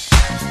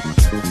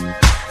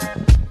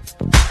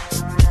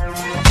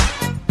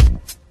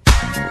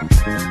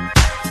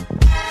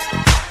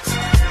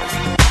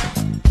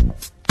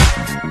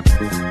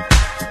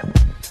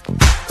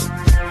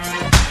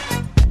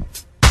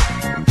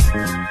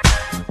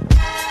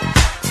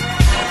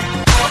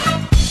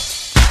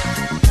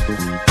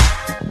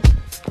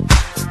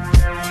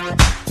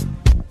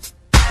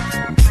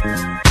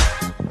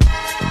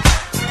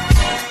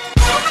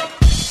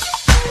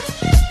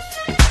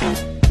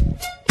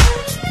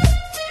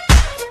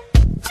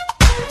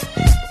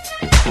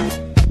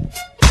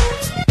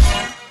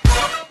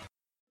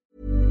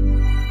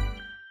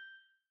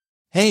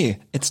 Hey,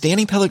 it's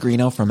Danny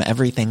Pellegrino from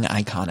Everything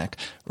Iconic.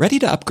 Ready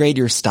to upgrade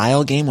your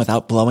style game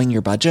without blowing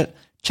your budget?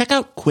 Check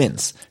out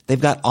Quince. They've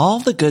got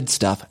all the good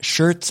stuff,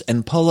 shirts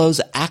and polos,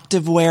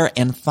 activewear,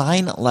 and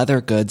fine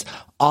leather goods,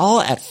 all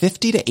at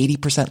 50 to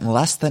 80%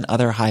 less than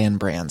other high-end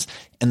brands.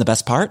 And the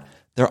best part?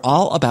 They're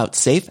all about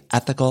safe,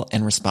 ethical,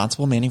 and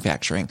responsible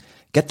manufacturing.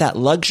 Get that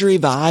luxury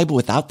vibe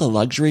without the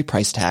luxury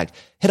price tag.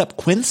 Hit up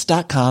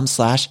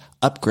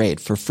quince.com/upgrade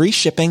for free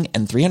shipping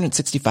and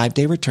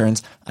 365-day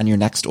returns on your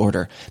next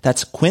order.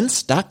 That's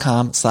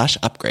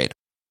quince.com/upgrade.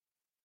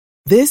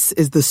 This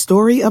is the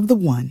story of the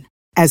one.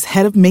 As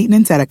head of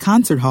maintenance at a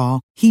concert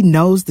hall, he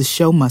knows the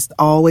show must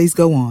always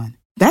go on.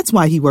 That's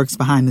why he works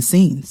behind the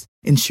scenes,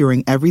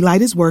 ensuring every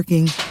light is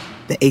working,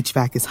 the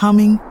HVAC is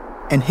humming,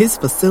 and his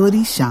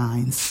facility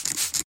shines.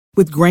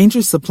 With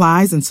Grainger's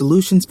supplies and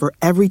solutions for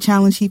every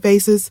challenge he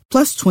faces,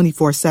 plus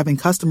 24/7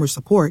 customer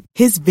support,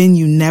 his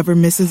venue never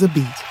misses a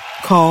beat.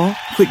 Call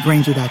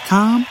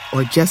quickgrainger.com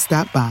or just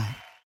stop by.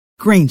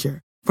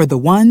 Grainger, for the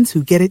ones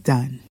who get it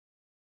done.